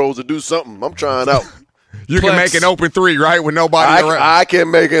free throws and do something. I'm trying out. You can make an open 3, right, with nobody around. I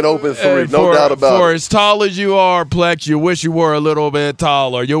can make an open 3, no doubt about it. For as tall as you are, Plex, you wish you were a little bit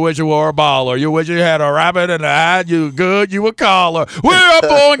taller. You wish you were a baller. You wish you had a rabbit and a hat. You good, you a caller. We're Up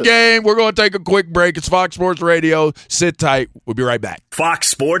On Game. We're going to take a quick break. It's Fox Sports Radio. Sit tight. We'll be right back. Fox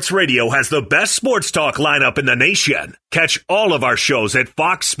Sports Radio has the best sports talk lineup in the nation. Catch all of our shows at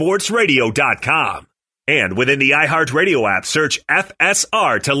foxsportsradio.com. And within the iHeartRadio app, search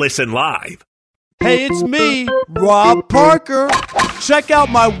FSR to listen live. Hey, it's me, Rob Parker. Check out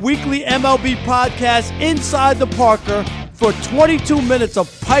my weekly MLB podcast, Inside the Parker, for 22 minutes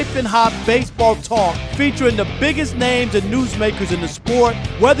of piping hot baseball talk featuring the biggest names and newsmakers in the sport.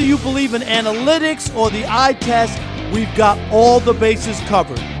 Whether you believe in analytics or the eye test, we've got all the bases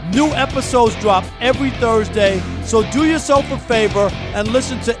covered. New episodes drop every Thursday, so do yourself a favor and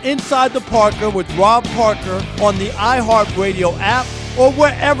listen to Inside the Parker with Rob Parker on the iHeartRadio app or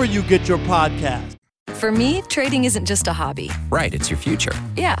wherever you get your podcast. For me, trading isn't just a hobby. Right, it's your future.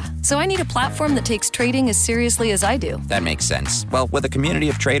 Yeah, so I need a platform that takes trading as seriously as I do. That makes sense. Well, with a community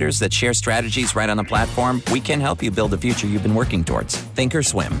of traders that share strategies right on the platform, we can help you build the future you've been working towards.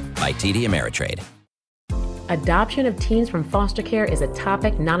 Thinkorswim by TD Ameritrade. Adoption of teens from foster care is a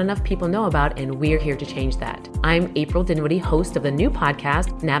topic not enough people know about, and we're here to change that. I'm April Dinwiddie, host of the new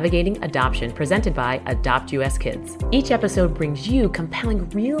podcast, Navigating Adoption, presented by Adopt US Kids. Each episode brings you compelling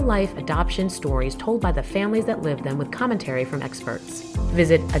real-life adoption stories told by the families that live them with commentary from experts.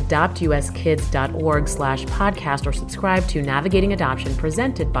 Visit adoptuskids.org/podcast or subscribe to Navigating Adoption,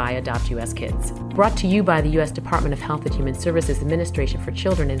 presented by Adopt US Kids. Brought to you by the U.S. Department of Health and Human Services Administration for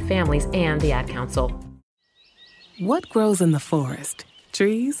Children and Families and the Ad Council. What grows in the forest?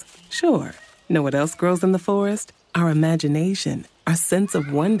 Trees? Sure. Know what else grows in the forest? Our imagination, our sense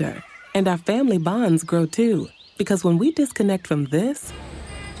of wonder, and our family bonds grow too. Because when we disconnect from this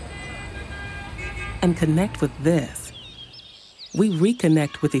and connect with this, we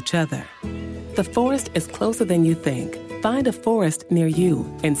reconnect with each other. The forest is closer than you think. Find a forest near you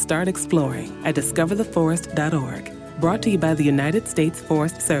and start exploring at discovertheforest.org. Brought to you by the United States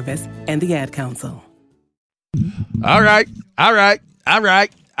Forest Service and the Ad Council. All right.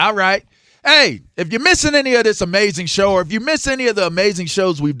 Hey, if you're missing any of this amazing show, or if you miss any of the amazing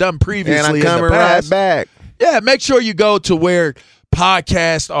shows we've done previously and I'm coming in the past, right back. Yeah, make sure you go to where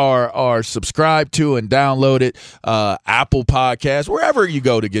podcasts are subscribed to and download it. Apple Podcasts, wherever you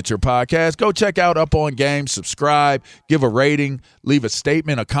go to get your podcast, go check out Up On Game, subscribe, give a rating, leave a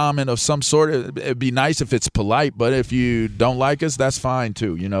statement, a comment of some sort. It'd be nice if it's polite, but if you don't like us, that's fine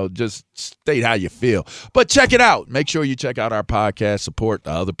too. Just state how you feel. But check it out. Make sure you check out our podcast, support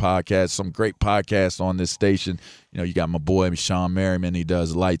the other podcasts, some great podcasts on this station. You got my boy Sean Merriman, he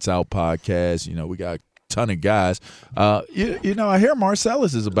does Lights Out podcast. We got ton of guys. I hear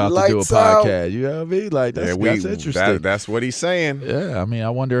Marcellus is about to do a podcast. Out. You know what I mean? Like that's interesting. That's what he's saying. Yeah, I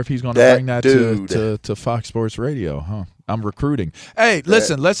wonder if he's going to bring that to Fox Sports Radio. Huh? I'm recruiting. Hey,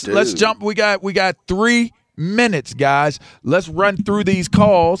 listen, let's jump. We got 3 minutes, guys. Let's run through these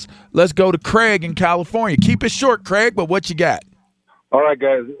calls. Let's go to Craig in California. Keep it short, Craig. But what you got? All right,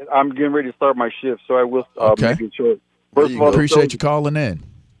 guys. I'm getting ready to start my shift, so I will make it short. First of all, appreciate you calling in.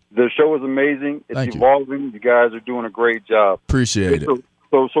 The show is amazing. It's evolving. You guys are doing a great job. Appreciate it.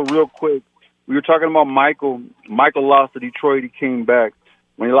 So real quick, we were talking about Michael. Michael lost to Detroit. He came back.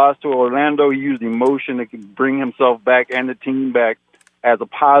 When he lost to Orlando, he used emotion to bring himself back and the team back as a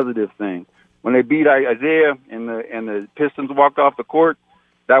positive thing. When they beat Isaiah and the Pistons walked off the court,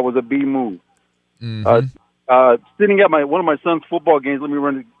 that was a B move. Mm-hmm. Sitting at one of my son's football games, let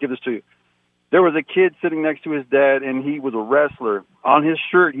me give this to you. There was a kid sitting next to his dad, and he was a wrestler. On his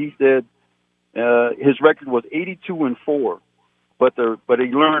shirt, he said his record was 82-4, but he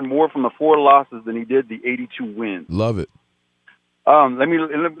learned more from the 4 losses than he did the 82 wins. Love it. Let me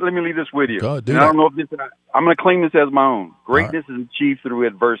leave this with you. I don't know if I'm going to claim this as my own. Greatness is achieved through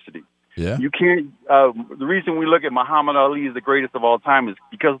adversity. Yeah. You can't. The reason we look at Muhammad Ali as the greatest of all time is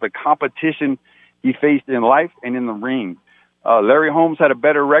because of the competition he faced in life and in the ring. Larry Holmes had a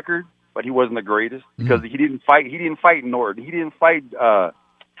better record, but he wasn't the greatest because he didn't fight. He didn't fight Norton. He didn't fight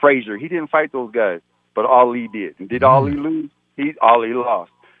Frazier. He didn't fight those guys. But Ali did. And did Ali lose? Ali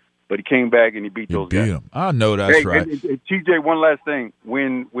lost. But he came back and he beat those guys. Him. I know that's right. And TJ, one last thing.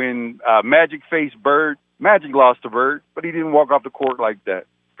 When Magic faced Bird, Magic lost to Bird, but he didn't walk off the court like that.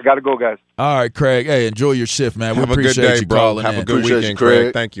 I got to go, guys. All right, Craig. Hey, enjoy your shift, man. Have we appreciate a good day, you bro. calling Have in. a good weekend,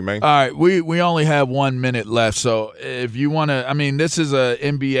 Craig. Thank you, man. All right, we only have 1 minute left, so if you want to, this is a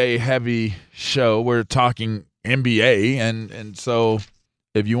NBA-heavy show. We're talking NBA, and so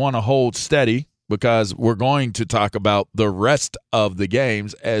if you want to hold steady, because we're going to talk about the rest of the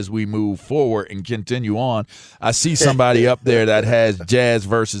games as we move forward and continue on. I see somebody up there that has Jazz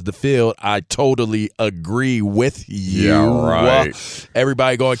versus the Field. I totally agree with you. Yeah, right.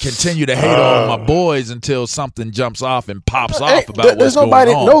 Everybody going to continue to hate on my boys until something jumps off and pops off about what's going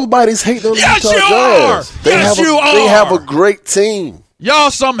on. Nobody's hating on the Utah Jazz. They have a great team.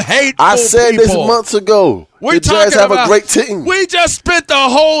 Y'all some hateful I said people. This months ago. The Jazz have a great team. We just spent the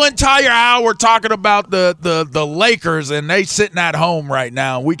whole entire hour talking about the Lakers, and they sitting at home right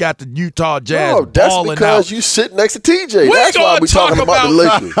now. We got the Utah Jazz balling out. That's because you sit next to TJ. That's why we're talking about the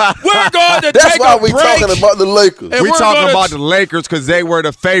Lakers. We're going to That's take why a break. we're talking about the Lakers. We're talking about the Lakers because they were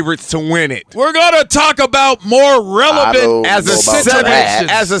the favorites to win it. We're going to talk about more relevant as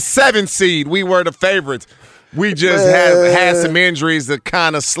a 7 seed. We were the favorites. We just had some injuries that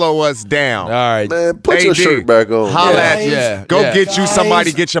kind of slow us down. All right. Man, put your shirt back on. Holla at you. Go get you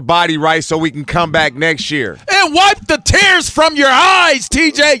somebody, get your body right so we can come back next year. And wipe the tears from your eyes,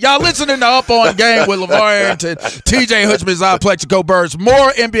 TJ. Y'all listening to Up On Game with LeVar Arrington, TJ Hutchman, Zion Plexico Birds.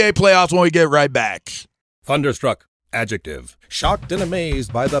 More NBA playoffs when we get right back. Thunderstruck. Adjective. Shocked and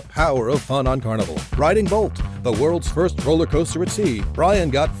amazed by the power of fun on Carnival. Riding Bolt, the world's first roller coaster at sea, Brian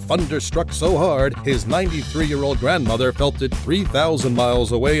got thunderstruck so hard, his 93-year-old grandmother felt it 3,000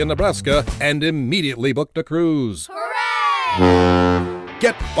 miles away in Nebraska and immediately booked a cruise. Hooray!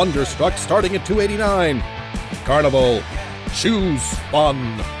 Get thunderstruck starting at $289. Carnival. Choose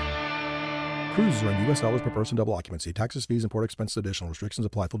fun. Cruises are in U.S. dollars per person, double occupancy. Taxes, fees, and port expenses additional. Restrictions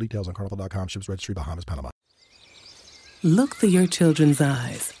apply. Full details on carnival.com. Ships registry, Bahamas, Panama. Look through your children's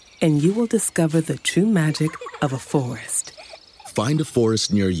eyes, and you will discover the true magic of a forest. Find a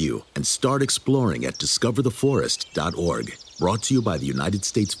forest near you and start exploring at discovertheforest.org. Brought to you by the United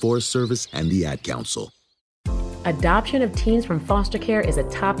States Forest Service and the Ad Council. Adoption of teens from foster care is a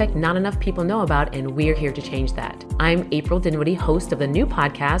topic not enough people know about, and we're here to change that. I'm April Dinwiddie, host of the new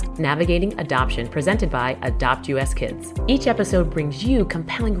podcast, Navigating Adoption, presented by Adopt US Kids. Each episode brings you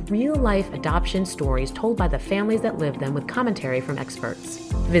compelling real-life adoption stories told by the families that live them with commentary from experts.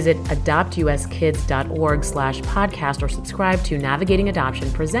 Visit adoptuskids.org/podcast or subscribe to Navigating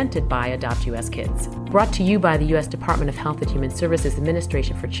Adoption, presented by Adopt US Kids. Brought to you by the U.S. Department of Health and Human Services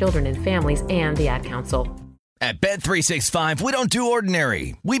Administration for Children and Families and the Ad Council. At Bet365, we don't do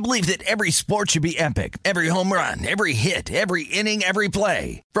ordinary. We believe that every sport should be epic. Every home run, every hit, every inning, every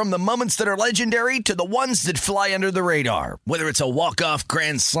play. From the moments that are legendary to the ones that fly under the radar. Whether it's a walk-off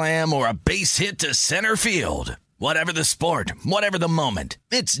grand slam or a base hit to center field. Whatever the sport, whatever the moment.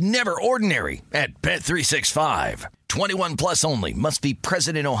 It's never ordinary at Bet365. 21 plus only. Must be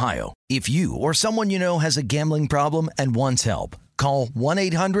present in Ohio. If you or someone you know has a gambling problem and wants help, call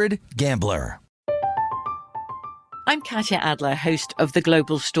 1-800-GAMBLER. I'm Katya Adler, host of The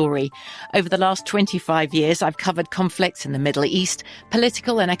Global Story. Over the last 25 years, I've covered conflicts in the Middle East,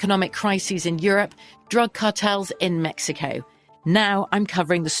 political and economic crises in Europe, drug cartels in Mexico. Now I'm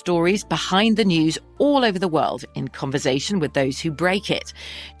covering the stories behind the news all over the world in conversation with those who break it.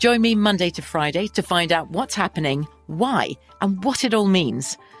 Join me Monday to Friday to find out what's happening, why, and what it all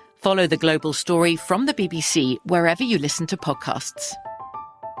means. Follow The Global Story from the BBC wherever you listen to podcasts.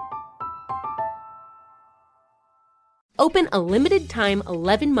 Open a limited-time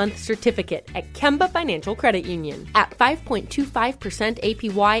 11-month certificate at Kemba Financial Credit Union. At 5.25%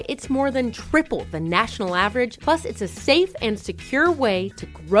 APY, it's more than triple the national average, plus it's a safe and secure way to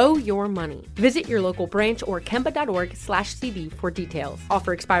grow your money. Visit your local branch or kemba.org/cd for details.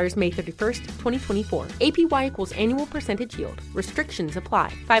 Offer expires May 31st, 2024. APY equals annual percentage yield. Restrictions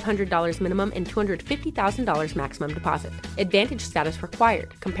apply. $500 minimum and $250,000 maximum deposit. Advantage status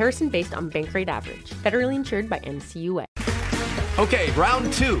required. Comparison based on bank rate average. Federally insured by NCUA. Okay,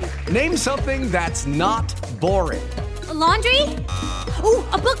 round two. Name something that's not boring. A laundry? Ooh,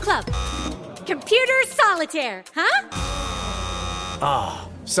 a book club. Computer solitaire, huh? Ah, oh,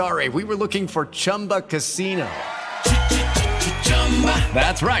 sorry, we were looking for Chumba Casino.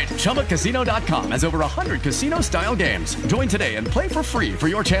 That's right, ChumbaCasino.com has over 100 casino-style games. Join today and play for free for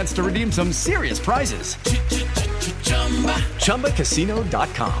your chance to redeem some serious prizes.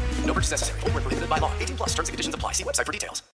 ChumbaCasino.com. No purchase necessary. Void where prohibited by law. 18 plus terms and conditions apply. See website for details.